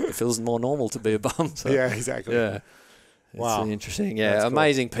 like, it feels more normal to be a bum. So, exactly. Yeah. Wow. It's interesting. Yeah. That's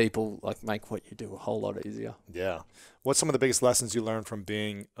amazing cool. People, like, make what you do a whole lot easier. Yeah. What's some of the biggest lessons you learned from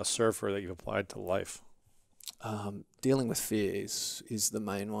being a surfer that you've applied to life? Dealing with fear is the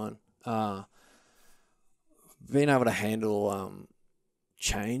main one. Being able to handle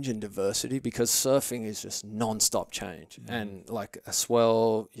change and diversity, because surfing is just non-stop change. And like a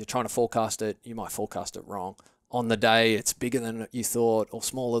swell, you're trying to forecast it, you might forecast it wrong. on the day it's bigger than you thought or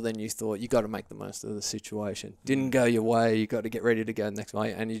smaller than you thought, you got to make the most of the situation. Didn't go your way, you got to get ready to go the next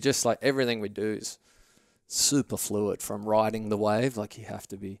way. And you just like everything we do is super fluid, from riding the wave. Like you have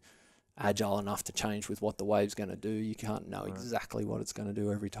to be agile enough to change with what the wave's going to do. You can't know exactly what it's going to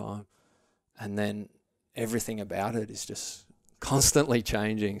do every time. And then everything about it is just constantly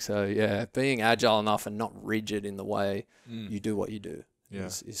changing. So yeah, being agile enough and not rigid in the way you do what you do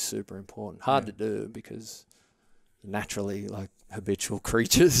is super important. Hard to do because naturally like habitual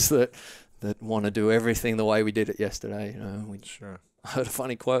creatures that want to do everything the way we did it yesterday. You know, I heard a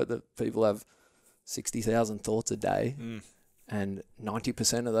funny quote that people have 60,000 thoughts a day, and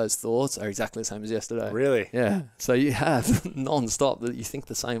 90% of those thoughts are exactly the same as yesterday. Really? Yeah. So you have non-stop that you think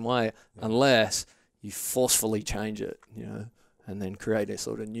the same way, unless you forcefully change it, you know, and then create a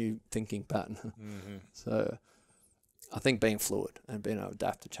sort of new thinking pattern. So I think being fluid and being able to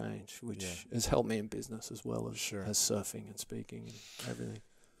adapt to change, which has helped me in business as well as surfing and speaking and everything.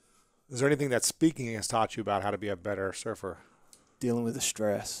 Is there anything that speaking has taught you about how to be a better surfer? Dealing with the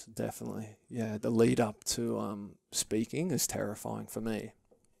stress, definitely. Yeah, the lead up to speaking is terrifying for me.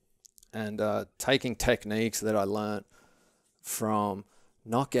 And taking techniques that I learnt from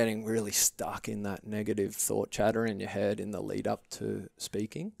not getting really stuck in that negative thought chatter in your head in the lead up to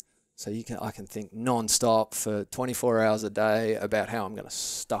speaking. So I can think non-stop for 24 hours a day about how I'm going to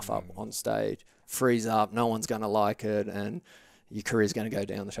stuff up on stage, freeze up, no one's going to like it, and your career's going to go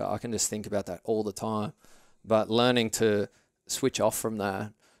down the shaft. I can just think about that all the time. But learning to switch off from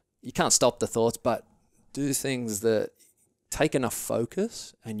that, you can't stop the thoughts, but do things that take enough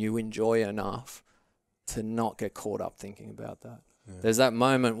focus and you enjoy enough to not get caught up thinking about that. There's that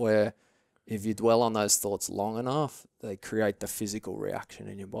moment where if you dwell on those thoughts long enough, they create the physical reaction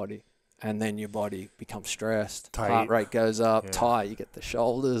in your body. And then your body becomes stressed, tight. Heart rate goes up, tight, you get the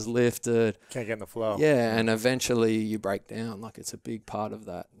shoulders lifted. Can't get in the flow. Yeah, and eventually you break down. Like it's a big part of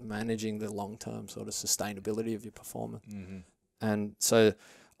that, managing the long-term sort of sustainability of your performance. And so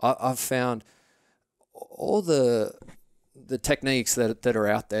I've found all the techniques that are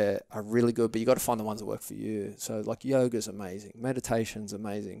out there are really good, but you got to find the ones that work for you. So like yoga's amazing, meditation's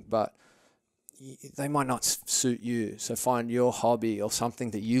amazing, but they might not suit you. So find your hobby or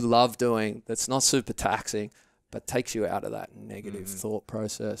something that you love doing that's not super taxing, but takes you out of that negative thought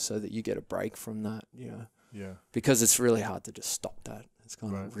process so that you get a break from that, you know. Yeah. Because it's really hard to just stop that. It's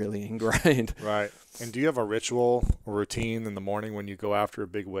kind of really ingrained. Right. And do you have a ritual or routine in the morning when you go after a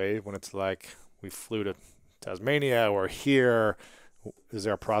big wave, when it's like we flew to Tasmania or here? Is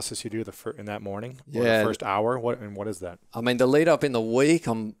there a process you do in that morning? Or the first hour? What is that? I mean, the lead up in the week,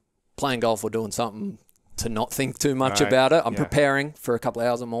 I'm playing golf or doing something to not think too much about it. I'm preparing for a couple of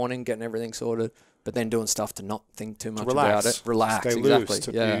hours in the morning, getting everything sorted, but then doing stuff to not think too much about it. Relax. Stay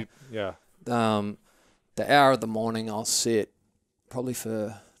exactly. Loose. The hour of the morning, I'll sit probably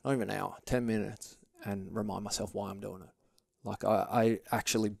for not even an hour, 10 minutes, and remind myself why I'm doing it. Like I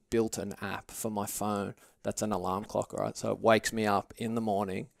actually built an app for my phone that's an alarm clock, right? So it wakes me up in the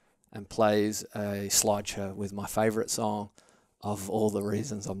morning and plays a slideshow with my favorite song of all the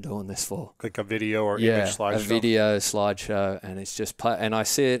reasons I'm doing this for. Like a video or image slideshow? A video slideshow, and it's just and I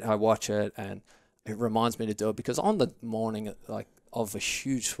sit, I watch it, and it reminds me to do it because on the morning like of a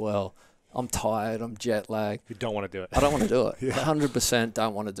huge swell, I'm tired, I'm jet lagged. You don't want to do it. I don't want to do it. 100%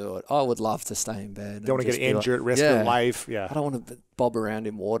 don't want to do it. I would love to stay in bed. Don't want to get injured, risk your life. Yeah. I don't want to bob around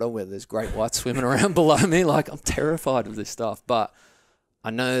in water where there's great whites swimming around below me. Like, I'm terrified of this stuff. But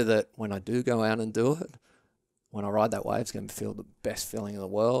I know that when I do go out and do it, when I ride that wave, it's going to feel the best feeling in the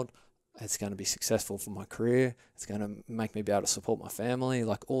world. It's going to be successful for my career. It's going to make me be able to support my family.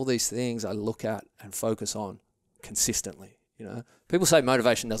 Like, all these things I look at and focus on consistently. You know, people say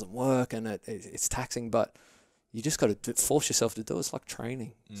motivation doesn't work and it's taxing, but you just got to force yourself to do it. It's like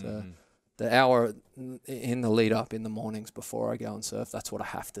training. So the hour in the lead up in the mornings before I go and surf, that's what I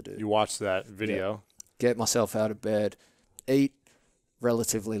have to do. You watch that video. Get myself out of bed, eat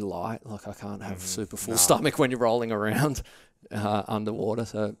relatively light. Like I can't have super full stomach when you're rolling around underwater.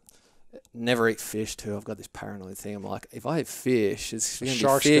 So never eat fish too. I've got this paranoid thing. I'm like, if I eat fish, it's going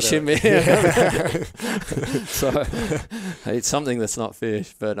to be fish in me. So I eat something that's not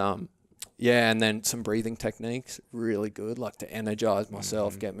fish. But and then some breathing techniques, really good, like to energize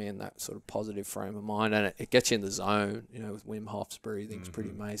myself, get me in that sort of positive frame of mind. And it gets you in the zone, you know, with Wim Hof's breathing. It's pretty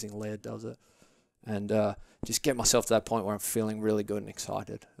amazing. Laird does it. And just get myself to that point where I'm feeling really good and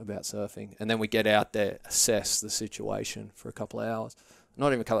excited about surfing. And then we get out there, assess the situation for a couple of hours.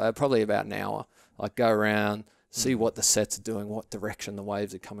 Not even a couple, probably about an hour. Like go around, see what the sets are doing, what direction the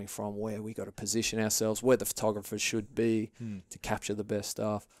waves are coming from, where we got to position ourselves, where the photographers should be to capture the best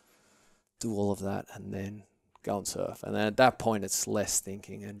stuff. Do all of that and then go and surf. And then at that point, it's less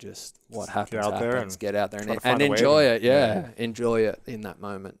thinking and just what happens, out there happens. Get out there and find a wave enjoy it. Yeah, enjoy it in that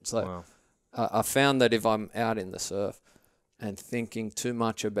moment. So Wow. I found that if I'm out in the surf and thinking too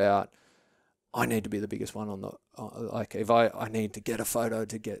much about, I need to be the biggest one on the, like if I need to get a photo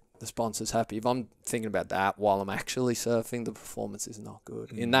to get the sponsors happy. If I'm thinking about that while I'm actually surfing, the performance is not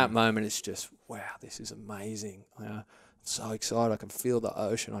good. In that moment, it's just, wow, this is amazing. I'm so excited. I can feel the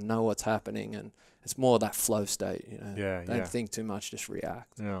ocean. I know what's happening. And it's more that flow state, you know. Don't think too much, just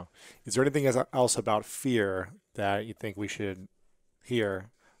react. Yeah. Is there anything else about fear that you think we should hear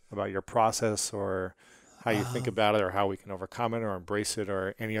about your process, or how you think about it, or how we can overcome it or embrace it,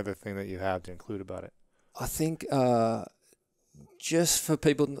 or any other thing that you have to include about it? I think just for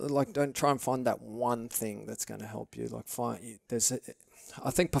people, like, don't try and find that one thing that's going to help you. Like, I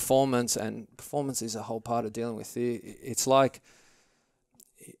think performance is a whole part of dealing with fear. It's like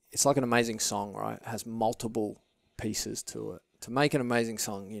an amazing song, right? It has multiple pieces to it. To make an amazing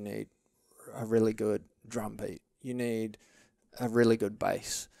song, you need a really good drum beat. You need a really good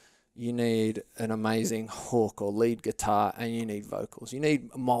bass. You need an amazing hook or lead guitar, and you need vocals. You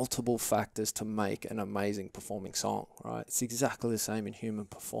need multiple factors to make an amazing performing song, right? It's exactly the same in human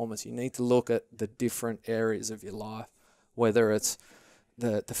performance. You need to look at the different areas of your life, whether it's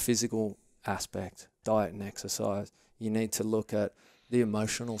the physical aspect, diet and exercise. You need to look at the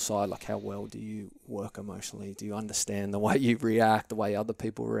emotional side, like how well do you work emotionally? Do you understand the way you react, the way other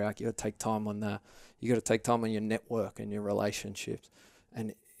people react? You got to take time on that. You got to take time on your network and your relationships.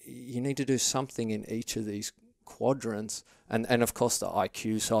 And you need to do something in each of these quadrants, and of course the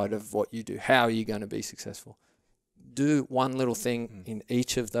IQ side of what you do. How are you going to be successful? Do one little thing in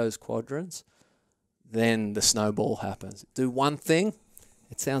each of those quadrants, then the snowball happens. Do one thing,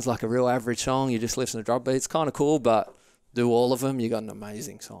 it sounds like a real average song, you just listen to drum beat, it's kind of cool, but do all of them, you got an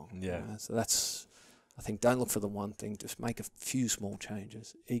amazing song. Yeah. You know? So that's, I think, don't look for the one thing, just make a few small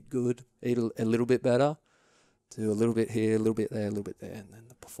changes. Eat good, eat a little bit better, do a little bit here, a little bit there, a little bit there, and then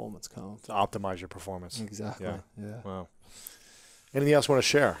the performance comes. To optimize your performance. Exactly. Yeah. Wow. Anything else you want to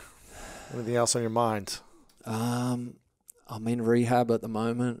share? Anything else on your mind? I'm in rehab at the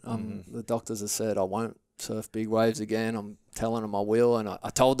moment. The doctors have said I won't surf big waves again. I'm telling them I will, and I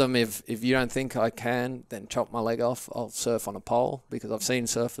told them if you don't think I can, then chop my leg off. I'll surf on a pole, because I've seen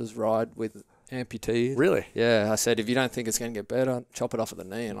surfers ride with amputees. Really? Yeah. I said, if you don't think it's going to get better, chop it off at the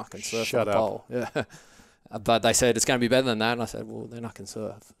knee, and I can surf on a pole. Yeah. But they said it's going to be better than that, and I said, well, then I can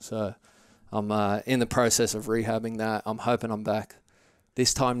surf. So I'm in the process of rehabbing that. I'm hoping I'm back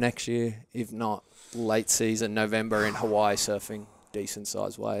this time next year, if not late season, November in Hawaii, surfing decent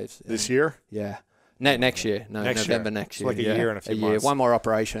sized waves. This year? Yeah. Next year. No, next November year. next It's year. like a year and a few months. One more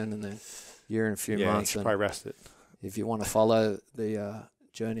operation, and then year and a few months. You should probably rest it. If you want to follow the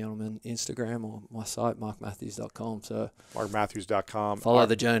journey, I'm on Instagram or my site, markmathews.com. So markmathews.com. follow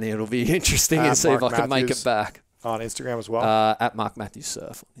the journey. It'll be interesting and see if I can make it back. On Instagram as well? At Mark Mathews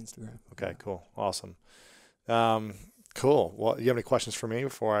Surf on Instagram. Okay, cool. Awesome. Cool. Well, you have any questions for me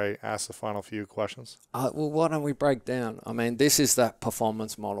before I ask the final few questions? Well, why don't we break down? I mean, this is that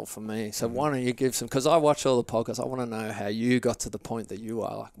performance model for me. So why don't you give some, because I watch all the podcasts. I want to know how you got to the point that you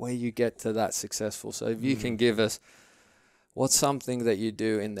are, like where you get to that successful. So if you can give us, what's something that you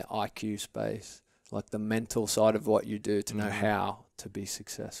do in the IQ space, like the mental side of what you do to know how to be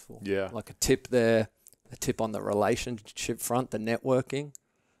successful. Yeah. Like a tip there, a tip on the relationship front, the networking,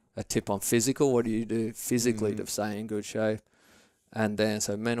 a tip on physical. What do you do physically to stay in good shape? And then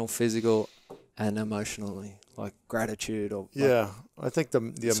so mental, physical, and emotionally, like gratitude or I think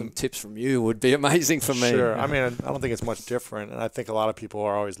some tips from you would be amazing for me. Sure. I mean, I don't think it's much different, and I think a lot of people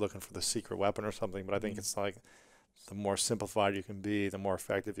are always looking for the secret weapon or something, but I think it's like the more simplified you can be, the more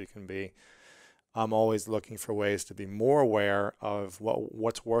effective you can be. I'm always looking for ways to be more aware of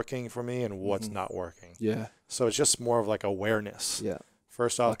what's working for me and what's not working. Yeah. So it's just more of like awareness. Yeah.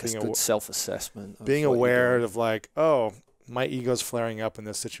 First off, like a good self-assessment. Being aware of like, oh, my ego's flaring up in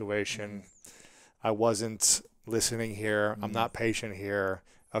this situation. I wasn't listening here. I'm not patient here.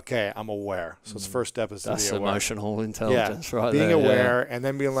 Okay, I'm aware. So the first step is to be aware. That's emotional intelligence, right? Being aware and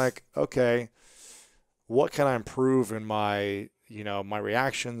then being like, okay, what can I improve in my, my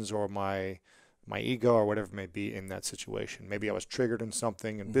reactions or my ego or whatever it may be in that situation? Maybe I was triggered in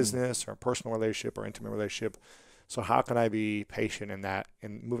something in business or a personal relationship or intimate relationship. So how can I be patient in that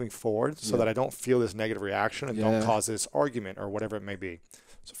and moving forward so that I don't feel this negative reaction and don't cause this argument or whatever it may be?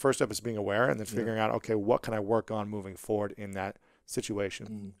 So first step is being aware and then figuring out, okay, what can I work on moving forward in that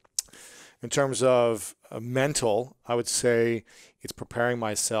situation? In terms of mental, I would say it's preparing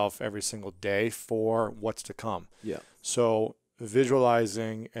myself every single day for what's to come. Yeah. So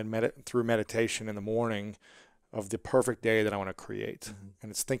visualizing and through meditation in the morning, of the perfect day that I want to create. And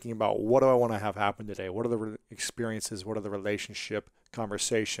it's thinking about, what do I want to have happen today? What are the experiences? What are the relationship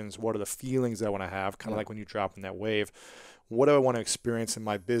conversations? What are the feelings I want to have? Kind of like when you drop in that wave. What do I want to experience in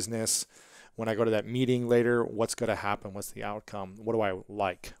my business? When I go to that meeting later, what's going to happen? What's the outcome? What do I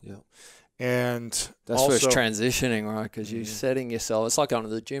like? Yeah. And that's also, where it's transitioning, right? Because you're setting yourself, it's like going to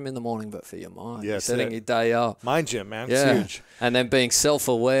the gym in the morning, but for your mind. Yeah, you're setting your day up. Mind gym, man. Yeah. It's huge. And then being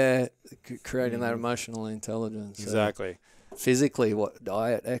self-aware, creating that emotional intelligence. Exactly. Physically, what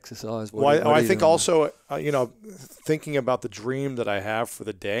diet, exercise? I think also, thinking about the dream that I have for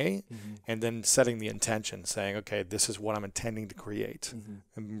the day, and then setting the intention, saying, okay, this is what I'm intending to create,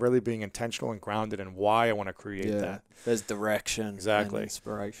 and really being intentional and grounded in why I want to create that. There's direction, exactly, and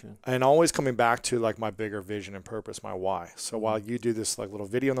inspiration, and always coming back to like my bigger vision and purpose, my why. So while you do this like little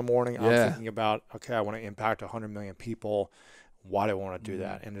video in the morning, I'm thinking about, okay, I want to impact 100 million people. Why do I want to do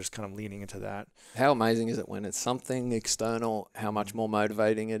that? And just kind of leaning into that. How amazing is it when it's something external, how much more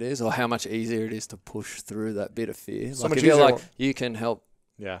motivating it is, or how much easier it is to push through that bit of fear? So like much if you're easier. like, you can help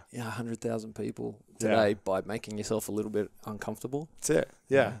 100,000 people today by making yourself a little bit uncomfortable. That's it.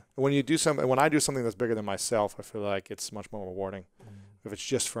 Yeah. When you do something, when I do something that's bigger than myself, I feel like it's much more rewarding. If it's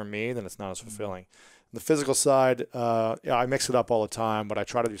just for me, then it's not as fulfilling. The physical side, I mix it up all the time, but I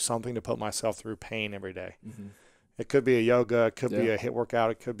try to do something to put myself through pain every day. It could be a yoga, it could be a HIIT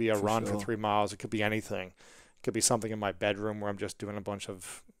workout, it could be a run for 3 miles, it could be anything. It could be something in my bedroom where I'm just doing a bunch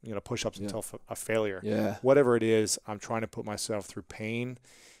of push-ups until a failure. Yeah. Whatever it is, I'm trying to put myself through pain,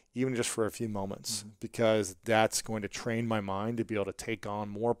 even just for a few moments, because that's going to train my mind to be able to take on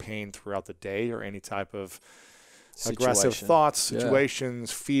more pain throughout the day, or any type of aggressive thoughts,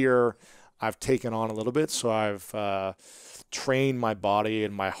 situations, fear. I've taken on a little bit, so I've train my body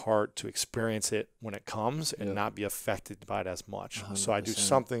and my heart to experience it when it comes and not be affected by it as much. 100%. So I do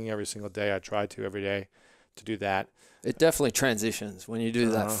something every single day. I try to every day to do that. It definitely transitions when you do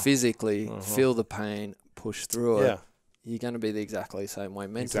that physically, feel the pain, push through it. You're going to be the exactly same way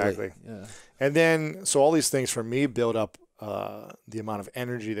mentally. Exactly. Yeah. And then, so all these things for me build up the amount of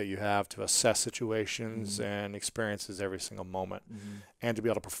energy that you have to assess situations and experiences every single moment, and to be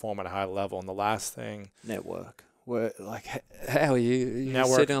able to perform at a high level. And the last thing, network. Where, like, how are you? You're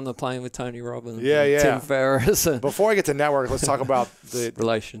sitting on the plane with Tony Robbins, Tim Ferriss. Before I get to network, let's talk about the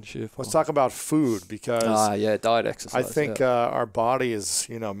relationship. Let's talk about food, because diet, exercise. I think our body is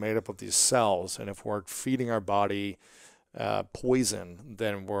made up of these cells, and if we're feeding our body poison,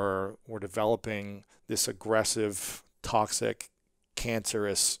 then we're developing this aggressive, toxic,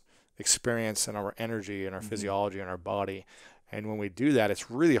 cancerous experience in our energy and our physiology and our body. And when we do that,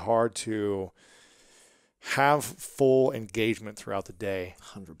 it's really hard to have full engagement throughout the day,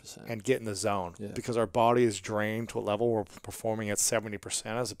 100%, and get in the zone, because our body is drained to a level where we're performing at 70%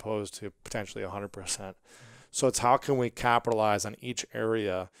 as opposed to potentially 100%. So it's how can we capitalize on each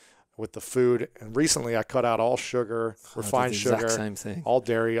area with the food. And recently I cut out all sugar, refined sugar, same thing, all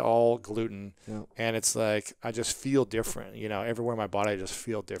dairy, all gluten. And it's like, I just feel different, everywhere in my body I just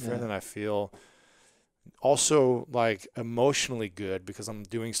feel different, and I feel also like emotionally good because I'm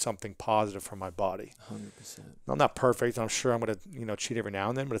doing something positive for my body. 100%. I'm not perfect. I'm sure I'm going to, cheat every now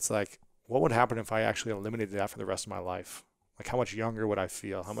and then, but it's like, what would happen if I actually eliminated that for the rest of my life? Like, how much younger would I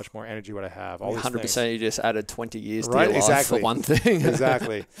feel? How much more energy would I have? All 100%. You just added 20 years to your life for one thing.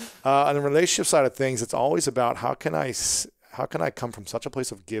 Exactly. On the relationship side of things, it's always about how can I come from such a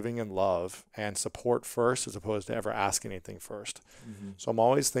place of giving and love and support first, as opposed to ever asking anything first. So I'm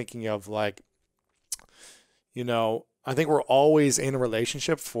always thinking of like, I think we're always in a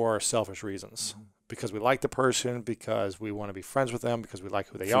relationship for selfish reasons, because we like the person, because we want to be friends with them, because we like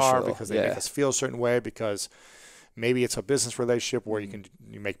who they are, because they make us feel a certain way, because maybe it's a business relationship where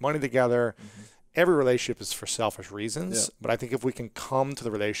you make money together. Every relationship is for selfish reasons. But I think if we can come to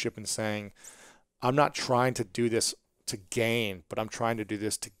the relationship and saying, I'm not trying to do this to gain, but I'm trying to do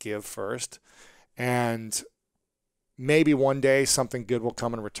this to give first. And maybe one day something good will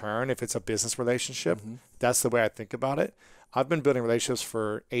come in return if it's a business relationship. That's the way I think about it. I've been building relationships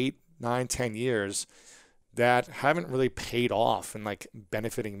for 8, 9, 10 years that haven't really paid off and like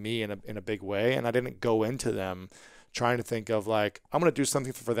benefiting me in a big way. And I didn't go into them trying to think of like, I'm going to do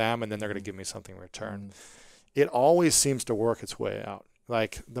something for them and then they're going to give me something in return. It always seems to work its way out.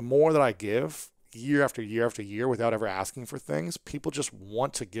 Like, the more that I give year after year after year without ever asking for things, people just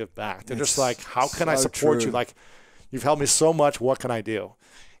want to give back. They're just like, how can I support you? Like, you've helped me so much. What can I do?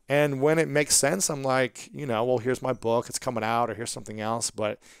 And when it makes sense, I'm like, well, here's my book. It's coming out, or here's something else.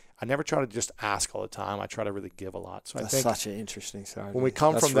 But I never try to just ask all the time. I try to really give a lot. So that's I think such an interesting story. When we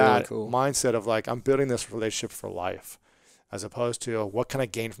come from that mindset of like, I'm building this relationship for life, as opposed to what can I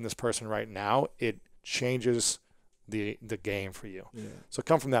gain from this person right now, it changes the game for you. Yeah. So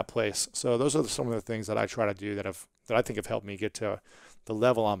come from that place. So those are some of the things that I try to do that I think have helped me get to the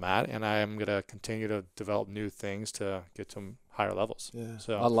level I'm at, and I am going to continue to develop new things to get to higher levels. Yeah,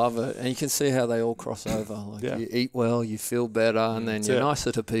 so I love it, and you can see how they all cross over. Like you eat well, you feel better, and then you're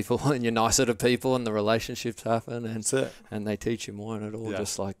nicer to people, and you're nicer to people, and the relationships happen, and and they teach you more, and it all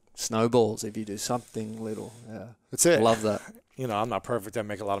just like snowballs if you do something little. Yeah, that's it. I love that. You know, I'm not perfect. I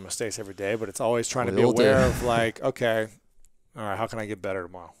make a lot of mistakes every day, but it's always trying to be aware of like, okay, all right, how can I get better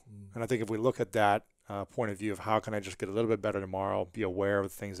tomorrow? And I think if we look at that point of view of how can I just get a little bit better tomorrow, be aware of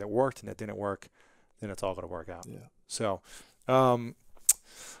the things that worked and that didn't work, then it's all going to work out. Yeah. So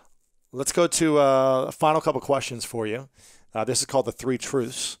let's go to a final couple questions for you. This is called the 3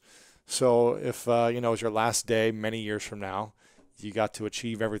 truths. So if, you know, it's your last day many years from now, you got to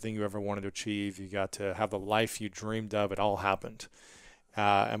achieve everything you ever wanted to achieve. You got to have the life you dreamed of. It all happened.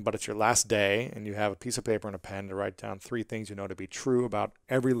 But it's your last day, and you have a piece of paper and a pen to write down 3 things you know to be true about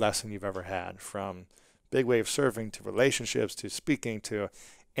every lesson you've ever had, from big wave surfing to relationships to speaking to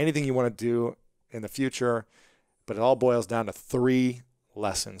anything you want to do in the future. But it all boils down to 3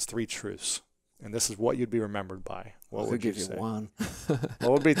 lessons, 3 truths. And this is what you'd be remembered by. What would you say? One.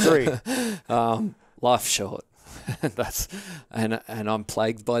 What would be 3? Life's short. and I'm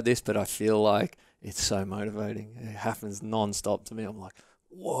plagued by this, but I feel like it's so motivating. It happens non-stop to me. I'm like,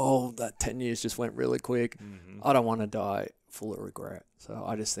 whoa, that 10 years just went really quick. I don't want to die full of regret. So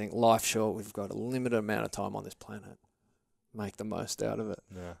I just think life's short. We've got a limited amount of time on this planet. Make the most out of it.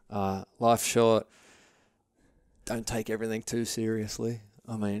 Yeah. Life's short. Don't take everything too seriously.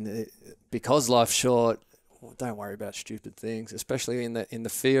 I mean, because life's short, don't worry about stupid things, especially in the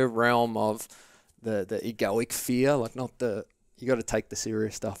fear realm of the egoic fear. Like you got to take the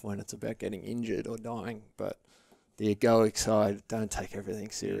serious stuff when it's about getting injured or dying, but the egoic side, don't take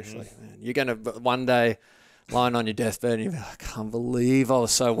everything seriously, man. You're going to one day lying on your deathbed and you'll be like, I can't believe I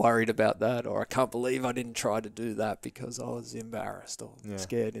was so worried about that, or I can't believe I didn't try to do that because I was embarrassed or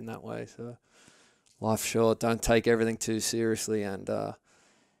scared in that way. So life's short, don't take everything too seriously, and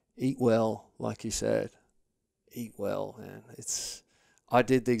eat well, like you said. Eat well, man. I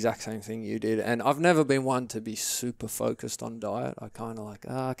did the exact same thing you did, and I've never been one to be super focused on diet. I kind of like,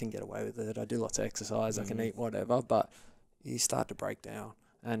 I can get away with it. I do lots of exercise. I can eat whatever, but you start to break down.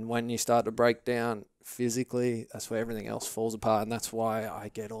 And when you start to break down physically, that's where everything else falls apart, and that's why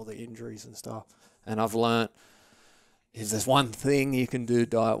I get all the injuries and stuff. And I've learnt, if there's one thing you can do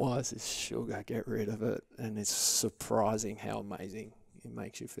diet-wise, is sugar. Get rid of it, and it's surprising how amazing it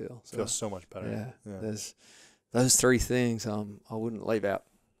makes you feel. So, feels so much better. Yeah. There's those 3 things. I wouldn't leave out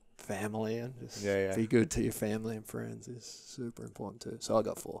family, and just be good to your family and friends is super important too. So I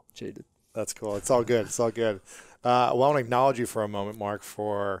got 4. Cheated. That's cool. It's all good. It's all good. I want to acknowledge you for a moment, Mark,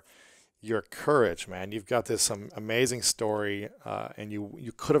 for your courage, man. You've got this amazing story, and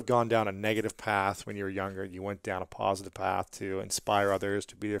you could have gone down a negative path when you were younger. You went down a positive path to inspire others,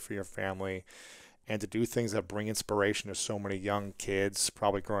 to be there for your family, and to do things that bring inspiration to so many young kids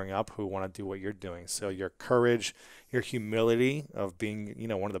probably growing up who want to do what you're doing. So your courage, your humility of being, you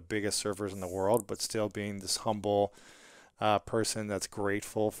know, one of the biggest surfers in the world, but still being this humble person that's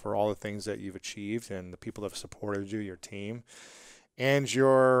grateful for all the things that you've achieved and the people that have supported you, your team, and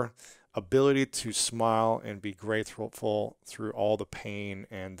your ability to smile and be grateful through all the pain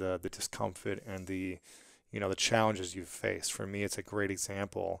and the discomfort and the challenges you've faced. For me, it's a great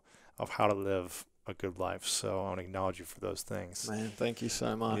example of how to live a good life. So I want to acknowledge you for those things. Man, thank you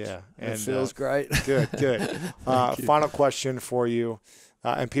so much. Yeah. And it feels great. Good. Final question for you.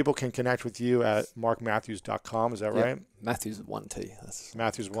 And people can connect with you at markmathews.com. Is that right? Mathews with 1 T. That's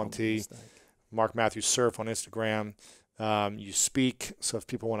Mathews 1 T. Mark Mathews Surf on Instagram. You speak. So if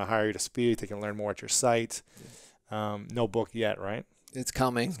people want to hire you to speak, they can learn more at your site. No book yet, right? It's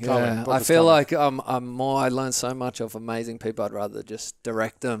coming. Yeah. I feel like I learn so much of amazing people. I'd rather just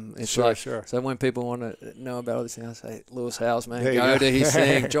direct them. It's sure. So when people want to know about all these things, I say, Lewis Howes, man, go to his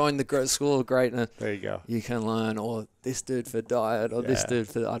thing, join the School of Greatness. There you go. You can learn, or this dude for diet, or this dude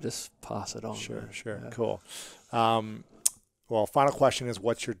for, I just pass it on. Sure. Yeah. Cool. Well, final question is,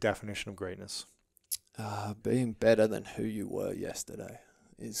 what's your definition of greatness? Being better than who you were yesterday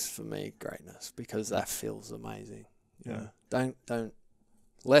is, for me, greatness, because that feels amazing. You know? Don't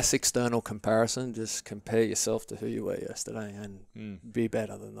less external comparison. Just compare yourself to who you were yesterday and be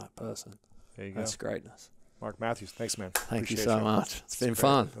better than that person. There you go. That's greatness. Mark Mathews, thanks, man. Thank you so much. It's been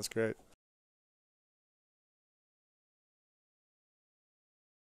fun. That's great.